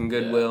buy from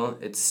Goodwill.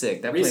 It's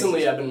sick. That place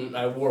Recently, is-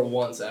 I wore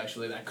once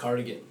actually that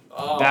cardigan.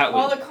 Oh, That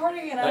Oh, the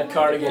cardigan. I that love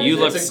cardigan. the You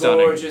look it's a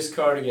stunning. gorgeous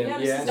cardigan. Yeah,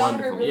 Yeah. Mrs.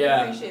 Donner really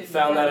Yeah. appreciated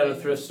Found that at a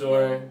cardigan. thrift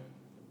store.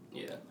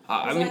 Yeah.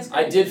 I It's mean, nice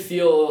I cardigan. did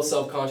feel a little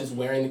self-conscious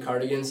wearing the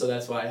cardigan, so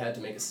that's why I had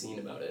to make a scene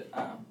about it.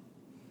 Oh.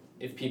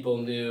 If people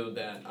knew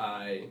that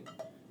I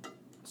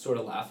sort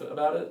of laugh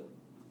about it,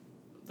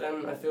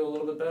 then I feel a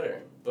little bit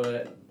better.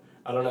 But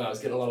I don't know, I was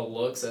getting a lot of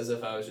looks as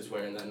if I was just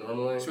wearing that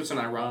normally. So it's an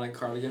ironic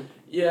cardigan.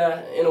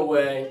 Yeah, in a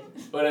way,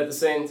 but at the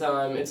same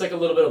time, it's like a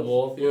little bit of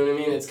both, you know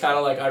what I mean? It's kind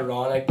of like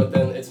ironic, but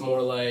then it's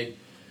more like,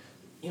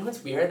 you know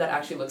what's weird? That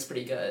actually looks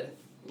pretty good.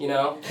 You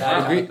know?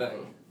 That kind of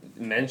thing.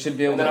 men should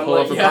be able And then to I'm pull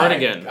like, off a yeah,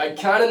 cardigan. I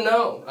kind of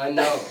know. I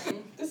know.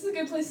 This is a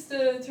good place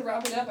to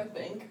wrap it up, I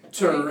think.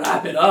 To Right?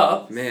 wrap it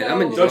up, Man, So-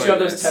 I'm enjoying don't you have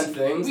this. those 10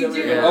 things? We that do.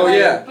 we're gonna- Oh,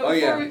 yeah. But Oh,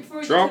 yeah. Before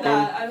we Drop get to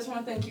that, I just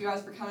want to thank you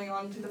guys for coming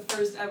on to the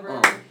first ever.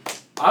 Oh.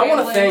 I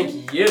want to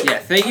thank you. Yeah,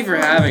 thank you for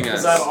having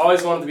Because I've us.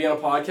 always wanted to be on a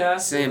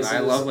podcast. Same. This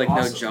I is love like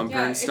awesome. no jumper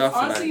Yeah, and stuff. It's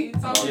honestly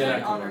and very Yeah.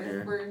 an honor.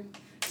 Here. We're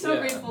so Yeah.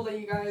 grateful that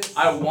you guys.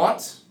 I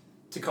want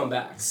to come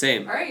back.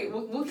 Same. All right,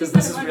 we'll keep Because that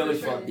this in is mind really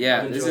for sure. fun.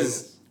 Yeah, I'm this enjoying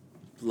is-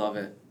 Love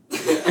it.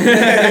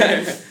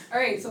 this. All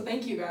right, so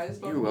thank you guys.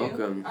 Both You're of you.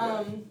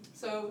 welcome.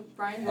 So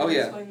Brian, Oh, you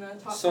yeah. explain the top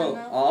 10 So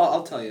now.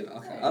 I'll tell you.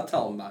 Okay, Alright. I'll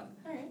tell them about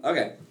it. All right.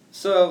 Okay,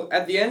 so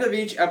at the end of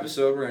each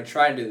episode, we're gonna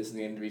try and do this at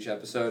the end of each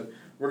episode.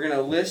 We're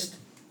gonna list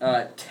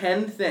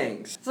 10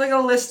 things. It's like a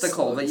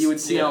listicle that you would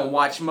see Yeah. on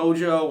Watch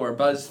Mojo or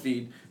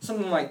BuzzFeed,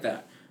 something like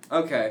that.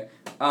 Okay,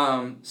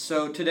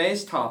 so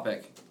today's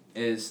topic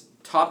is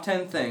top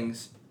 10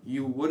 things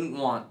you wouldn't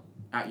want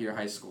at your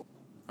high school.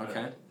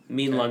 Okay.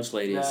 Mean Okay. lunch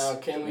ladies. Now,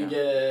 can we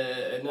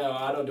get... No,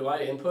 I don't... Do I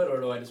input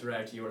or do I just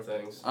react to your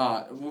things?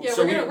 Yeah,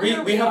 So we're gonna we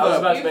read have I was a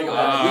about to make a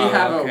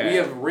Ah, okay. we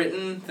have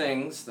written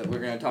things that we're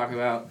gonna talk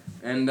about,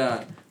 and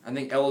I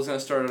think Ella's gonna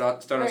start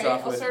us Alright,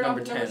 off I'll with start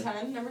number off 10. with number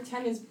 10. Number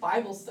 10 is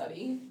Bible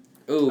study.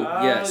 Oh,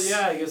 yes.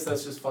 Yeah, I guess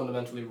that's just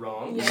fundamentally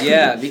wrong.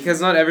 Yeah, because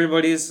not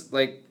everybody's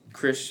like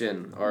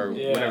Christian or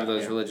Yeah, whatever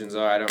those yeah. religions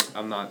are.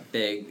 I'm not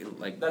big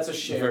like. That's a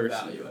shared verse.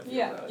 value, I feel,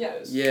 Yeah,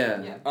 nowadays.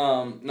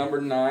 Yeah.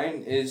 Number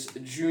 9 is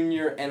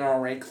Junior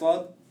NRA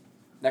Club.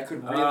 That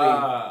could really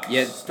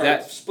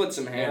Yeah, split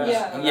some hands.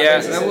 Yeah. And Yeah,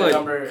 brings that us into would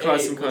number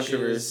cause 8, some which is-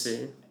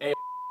 controversy.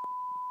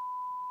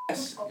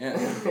 Yes.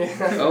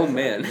 Yeah. Oh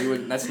man. You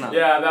would, that's not.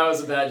 Yeah, that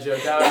was a bad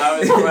joke. I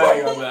was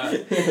planning on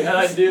that. And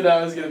I knew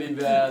that was going to be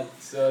bad.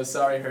 So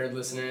sorry, herd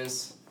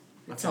listeners.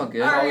 That's all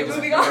good. Alright,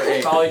 moving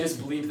on. Probably just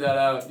bleep that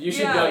out. You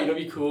should Yeah. know, it'd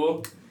be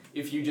cool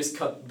if you just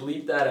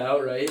bleep that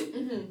out, right?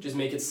 Mm-hmm. Just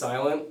make it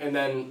silent, and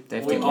then They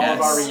have with to all of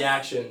our guess.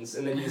 reactions,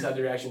 and then you just have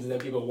the reactions, and then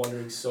people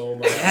wondering so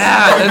much.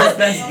 Yeah,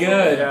 that's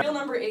good. Yeah. Real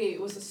number 8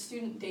 was a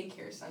student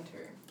daycare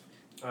center.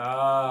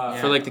 Ah.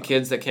 For like the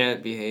kids that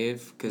can't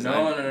behave, because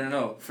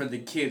No. For the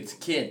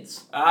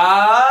kids.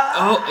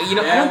 Ah. Oh, you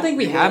know, I Yeah, don't think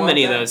we you have don't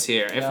many of want that? those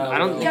here. If No, I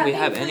don't we think Yeah, we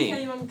have thankfully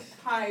any. Kennywood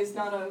High is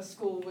not a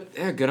school with.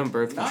 They're good on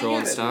birth Not control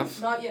and yet.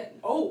 stuff. Not yet.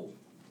 Oh,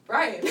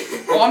 Brian.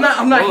 Well, I'm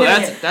not Oh, hitting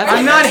that's- it. that's-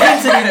 I'm not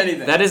hinting at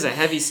anything. That is a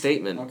heavy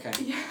statement. Okay.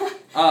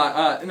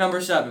 Yeah.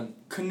 Number 7,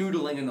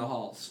 canoodling in the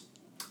halls.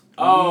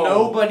 Oh.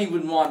 Nobody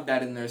would want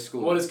that in their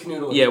school. What is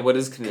canoodling? Yeah, what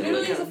is Canoodling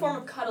canoodling? is a form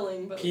of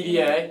cuddling, but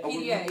PDA?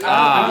 PDA. Yeah.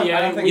 Ah, PDA.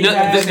 I don't think You know, we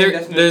have there's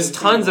definition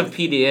tons of of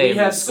PDA. We in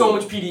have this so school.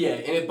 much PDA,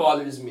 and it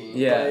bothers me.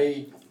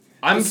 Yeah.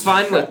 I'm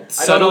fine with I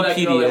subtle don't know that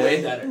can relate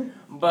PDA. better,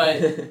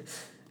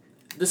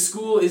 but the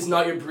school is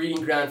not your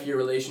breeding ground for your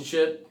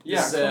relationship. Yeah,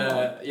 It's, come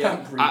on. yeah.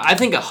 Come I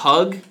think a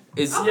hug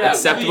is Oh, yeah,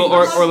 acceptable,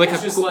 please. or like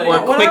It's a just like- or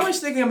a What I quick was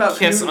thinking about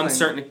kiss canoodling on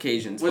certain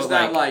occasions. was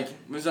but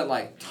that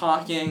like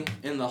talking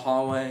in the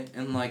hallway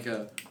in like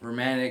a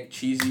romantic,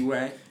 cheesy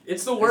way.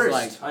 It's the It's worst.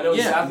 like- I know yeah,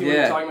 exactly what yeah,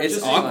 you're talking about. it's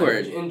Just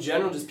awkward. In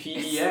general, just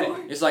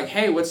PDA. It's like,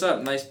 hey, what's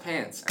up? Nice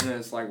pants. And then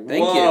it's like,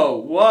 Thank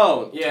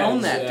whoa, Yeah,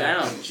 tone that yeah.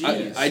 down.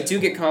 Jeez. I do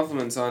get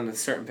compliments on a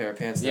certain pair of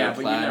pants. That Yeah, are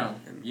but plaid,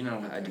 you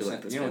know, I do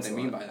like this you know what pants they a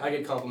mean lot. by that. I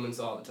get compliments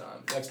all the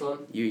time. Next one.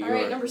 You're All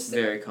right, a number 6.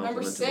 very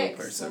Number complimentable 6.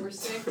 person. Number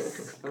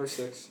 6. Number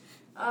 6.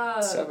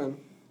 7.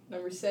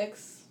 Number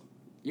 6.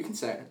 You can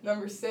say it.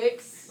 Number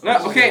 6. No,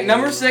 okay,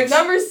 number 6.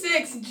 Number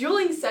 6.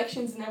 Dueling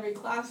sections in every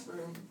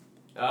classroom.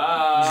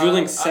 I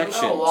Drooling don't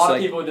sections, know, a lot like-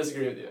 of people would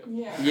disagree with you.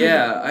 Yeah.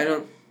 Yeah, I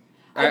don't.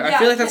 I Yeah,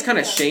 feel like that's kind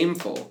of yeah.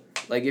 shameful.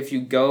 Like if you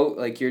go,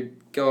 like you're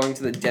going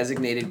to the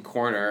designated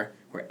corner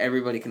where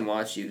everybody can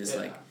watch you, just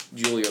Yeah. like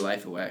jewel your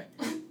life away.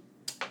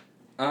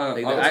 Oh,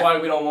 Like That's why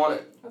we don't want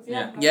it.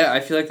 Yeah. Yeah, I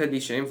feel like that'd be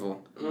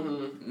shameful.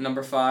 Mm-hmm.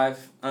 number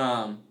 5.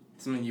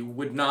 Something you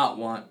would not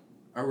want.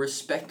 A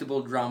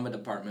respectable drama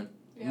department.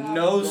 Yeah.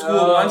 No school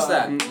No. wants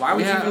that. Why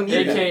would Yeah. you even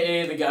need that?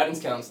 AKA the guidance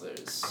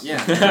counselors.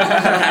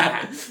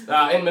 Yeah.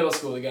 In middle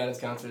school, the guidance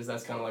counselors,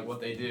 that's kind of like what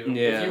they do.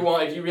 Yeah.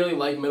 If you really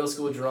like middle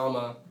school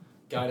drama,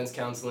 guidance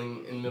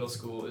counseling in middle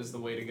school is the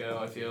way to go,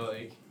 I feel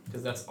like.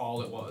 Because that's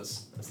all it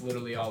was. That's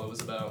literally all it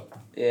was about.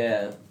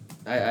 Yeah,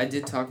 I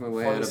did talk my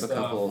way Fun out of stuff. a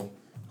couple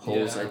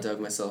holes Yeah. I dug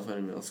myself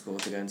in middle school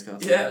with the guidance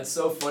counselor. Yeah, it's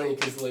so funny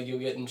because like you'll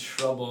get in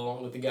trouble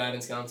with the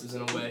guidance counselors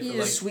in a way. For, You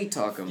like, just sweet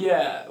talk them.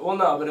 yeah, well,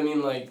 no, but I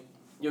mean, like,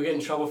 you'll get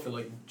in trouble for,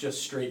 like,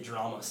 just straight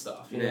drama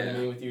stuff. You know what I Yeah.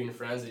 mean? With you and your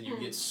friends, that you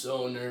get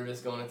so nervous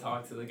going to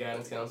talk to the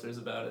guidance counselors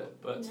about it.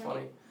 But it's Yeah.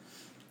 funny.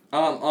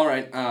 All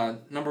right.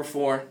 Number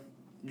 4.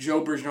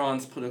 Joe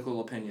Bergeron's political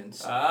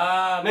opinions.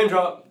 Name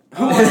drop.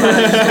 Who wants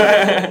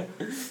that?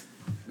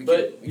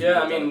 But,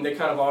 yeah, I mean, they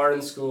kind of are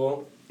in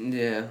school.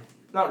 Yeah.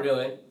 Not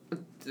really.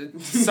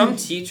 Some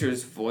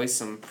teachers voice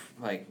some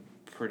like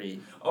pretty.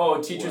 Oh,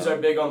 teachers Well.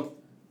 are big on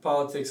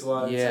politics a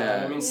lot of the Yeah.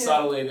 time. I mean, Yeah.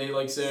 subtly, they,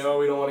 like, say, oh,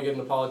 we don't want to get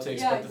into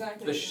politics. Yeah, but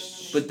exactly. the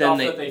But stuff then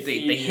that they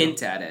feed you,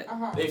 hint at it.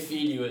 Uh-huh. They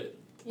feed you it.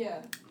 Yeah.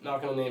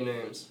 Not going to name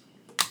names.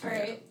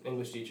 Alright.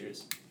 English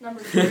teachers. Number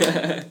 3.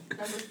 Number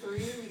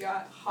 3, we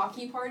got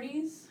hockey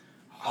parties.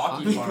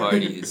 Hockey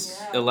parties.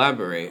 Yeah.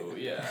 Elaborate. Oh,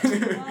 yeah.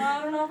 I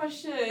don't know if I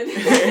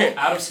should.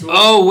 Out of school.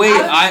 Oh wait,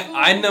 Out of school,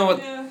 I know what.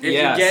 yeah. If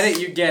Yes. you get it,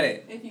 you get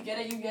it. If you get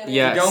it, you get it.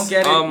 Yes. If you don't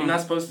get it, Um, you're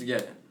not supposed to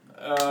get it.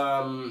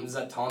 Is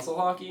that tonsil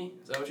hockey?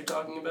 Is that what you're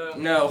talking about?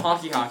 No,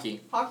 hockey.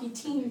 Hockey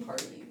team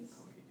parties.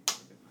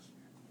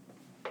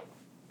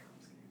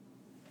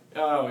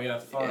 Oh, yeah,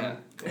 fun.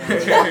 Yeah. I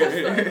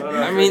don't know,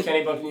 I I mean-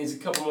 Kenny Buck needs a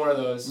couple more of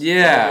those.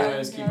 Yeah.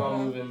 Anyways, keep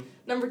on moving.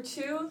 Number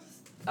 2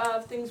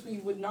 of things we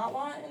would not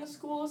want in a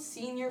school: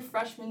 senior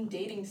freshman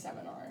dating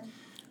seminar.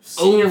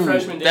 Senior Ooh,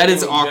 freshman that dating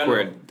is in awkward.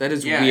 general. That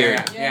is Yeah,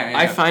 weird. Yeah.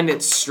 I find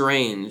it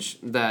strange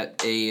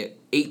that a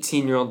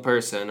 18-year-old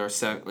person or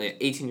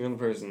 18-year-old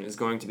person is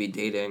going to be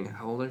dating.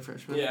 How old are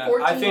freshmen? Yeah,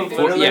 14, I think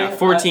 15. literally.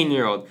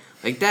 14-year-old.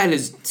 Like that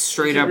is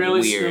straight you up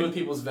really screw weird. with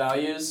people's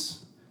values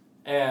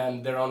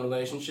and their own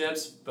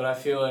relationships, but I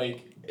feel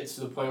like it's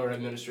to the point where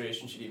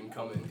administration should even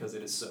come in because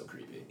it is so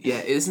creepy.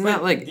 Yeah, isn't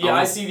that like? Yeah,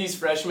 I see these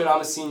freshmen.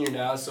 I'm a senior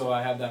now, so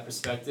I have that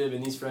perspective,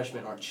 and these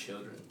freshmen are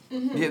children.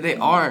 Mm-hmm. Yeah, they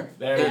are.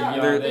 They're Yeah.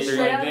 young. They're- They, straight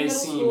out of they middle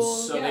seem school,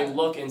 so. yeah. They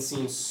look and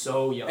seem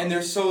so young. And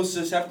they're so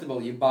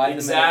susceptible. You buy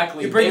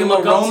exactly. them. You bring they them look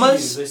up to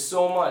aromas. you. There's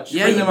so much.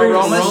 Yeah, Bring you them bring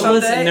aromas aromas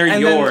someday, and they're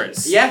then-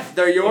 yours. Yeah,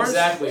 they're yours.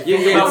 Exactly. You,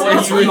 Think about what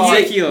it's you thought.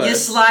 ridiculous. You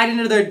slide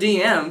into their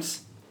DMs,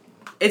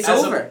 It's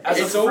as over. As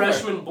a over.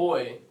 freshman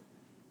boy,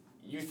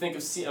 you think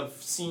of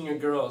senior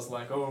girls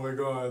like, oh my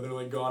god, they're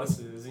like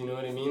goddesses. You know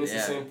what I mean? It's the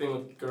same thing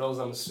with girls.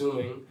 I'm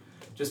assuming,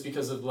 just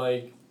because of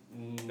like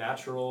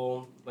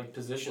natural like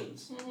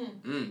positions.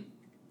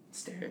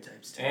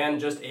 Stereotypes too. And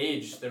just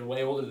age. They're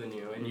way older than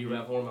you, and you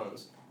have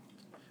hormones.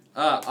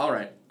 All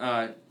right.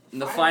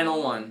 The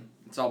final one.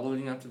 It's all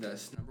leading up to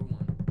this. Number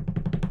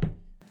 1.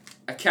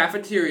 A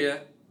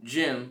cafeteria,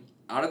 gym,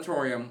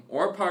 auditorium,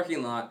 or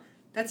parking lot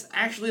that's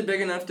actually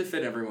big enough to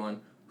fit everyone.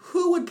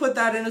 Who would put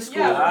that in a school?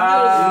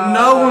 Yeah.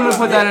 No one would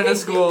put that in a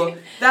school.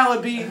 That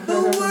would be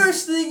the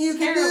worst thing you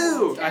could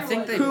do. I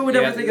think they. Who would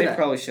ever think of They that?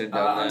 probably should have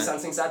done I'm that.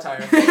 sensing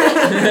satire.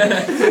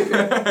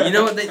 You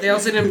know what? They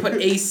also didn't put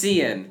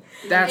AC in.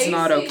 That's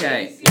not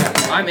okay.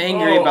 I'm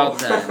angry about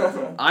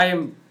that. I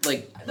am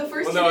like. The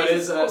first Well, no, two it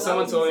days is. of school,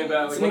 Someone that told me was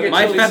about. insane. Like,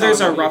 My Chili feathers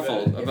song are told me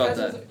ruffled about it. about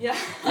that. Yeah.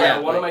 Yeah,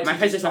 one of my my teachers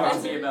feathers are talked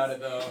to me ruffled. about it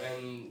though,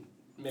 and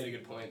made a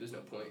good point. There's no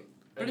point.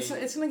 But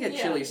it's gonna get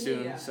chilly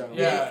soon, so.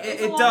 Yeah,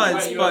 It's it a long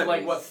does, time. You but have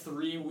like what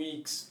 3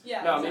 weeks?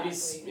 Yeah, No,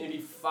 exactly. maybe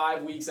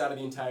 5 weeks out of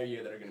the entire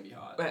year that are gonna be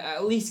hot. But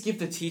at least give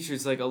the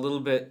teachers like a little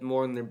bit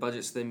more in their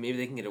budget so that maybe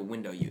they can get a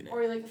window unit.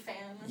 Or like a fan.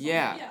 Or something.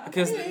 Yeah,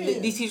 because Yeah.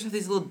 these teachers have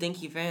these little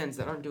dinky fans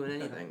that aren't doing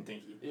anything.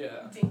 Thank you.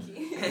 Yeah.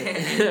 Dinky.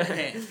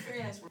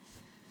 Very nice word.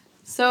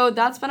 So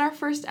that's been our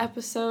first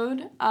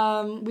episode.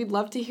 We'd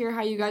love to hear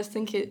how you guys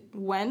think it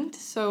went.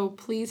 So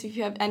please, if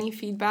you have any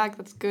feedback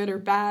that's good or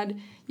bad,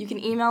 you can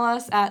email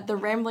us at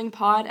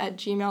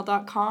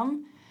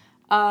theramblingpod@gmail.com.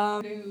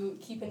 To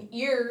keep an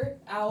ear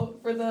out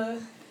for the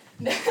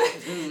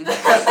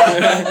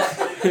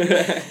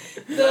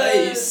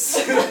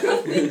Nice.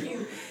 Thank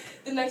you.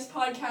 The next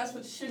podcast,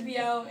 which should be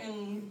out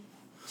in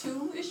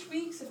 2-ish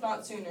weeks, if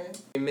not sooner.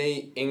 We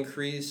may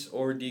increase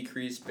or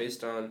decrease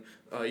based on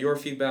your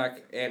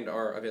feedback and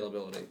our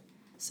availability.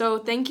 So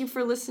thank you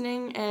for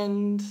listening,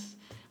 and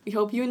we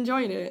hope you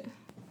enjoyed it.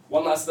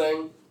 One last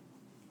thing.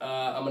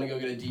 I'm gonna go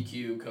get a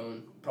DQ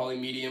cone. Probably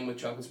medium with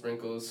chocolate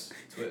sprinkles.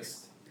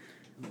 Twist.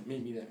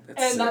 Meet me there.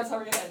 And that's how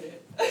we're gonna end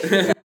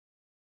it.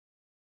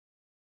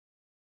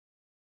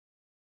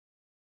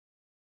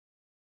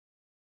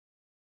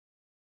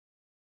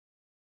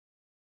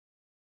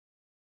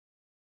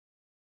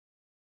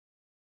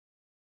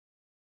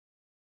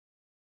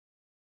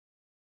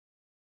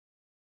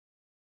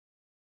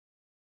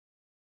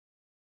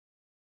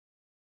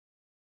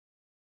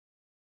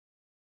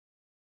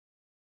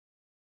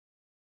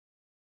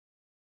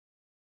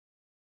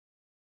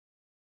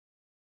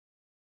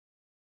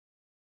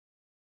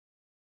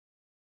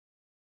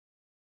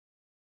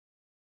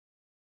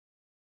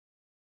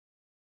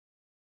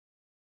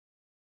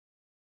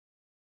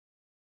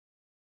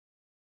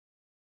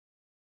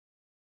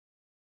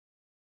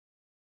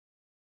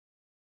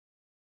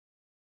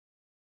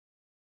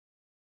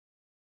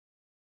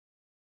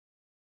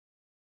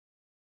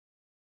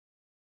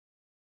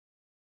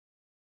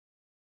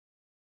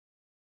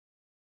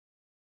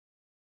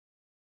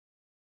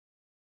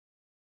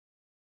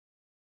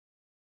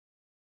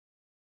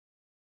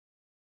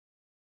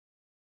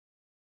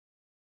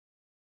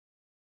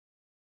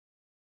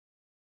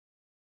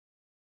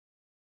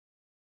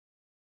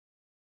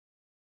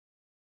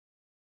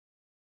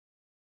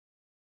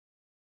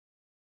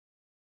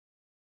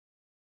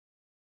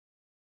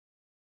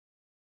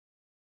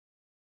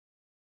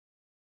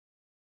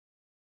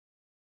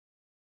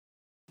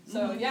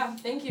 So yeah,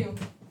 thank you.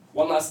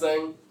 One last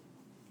thing.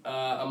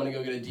 I'm gonna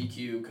go get a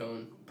DQ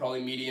cone.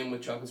 Probably medium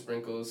with chocolate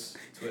sprinkles.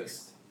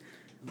 Twist.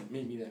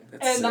 Meet me there.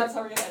 And that's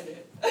how we're gonna end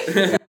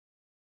it.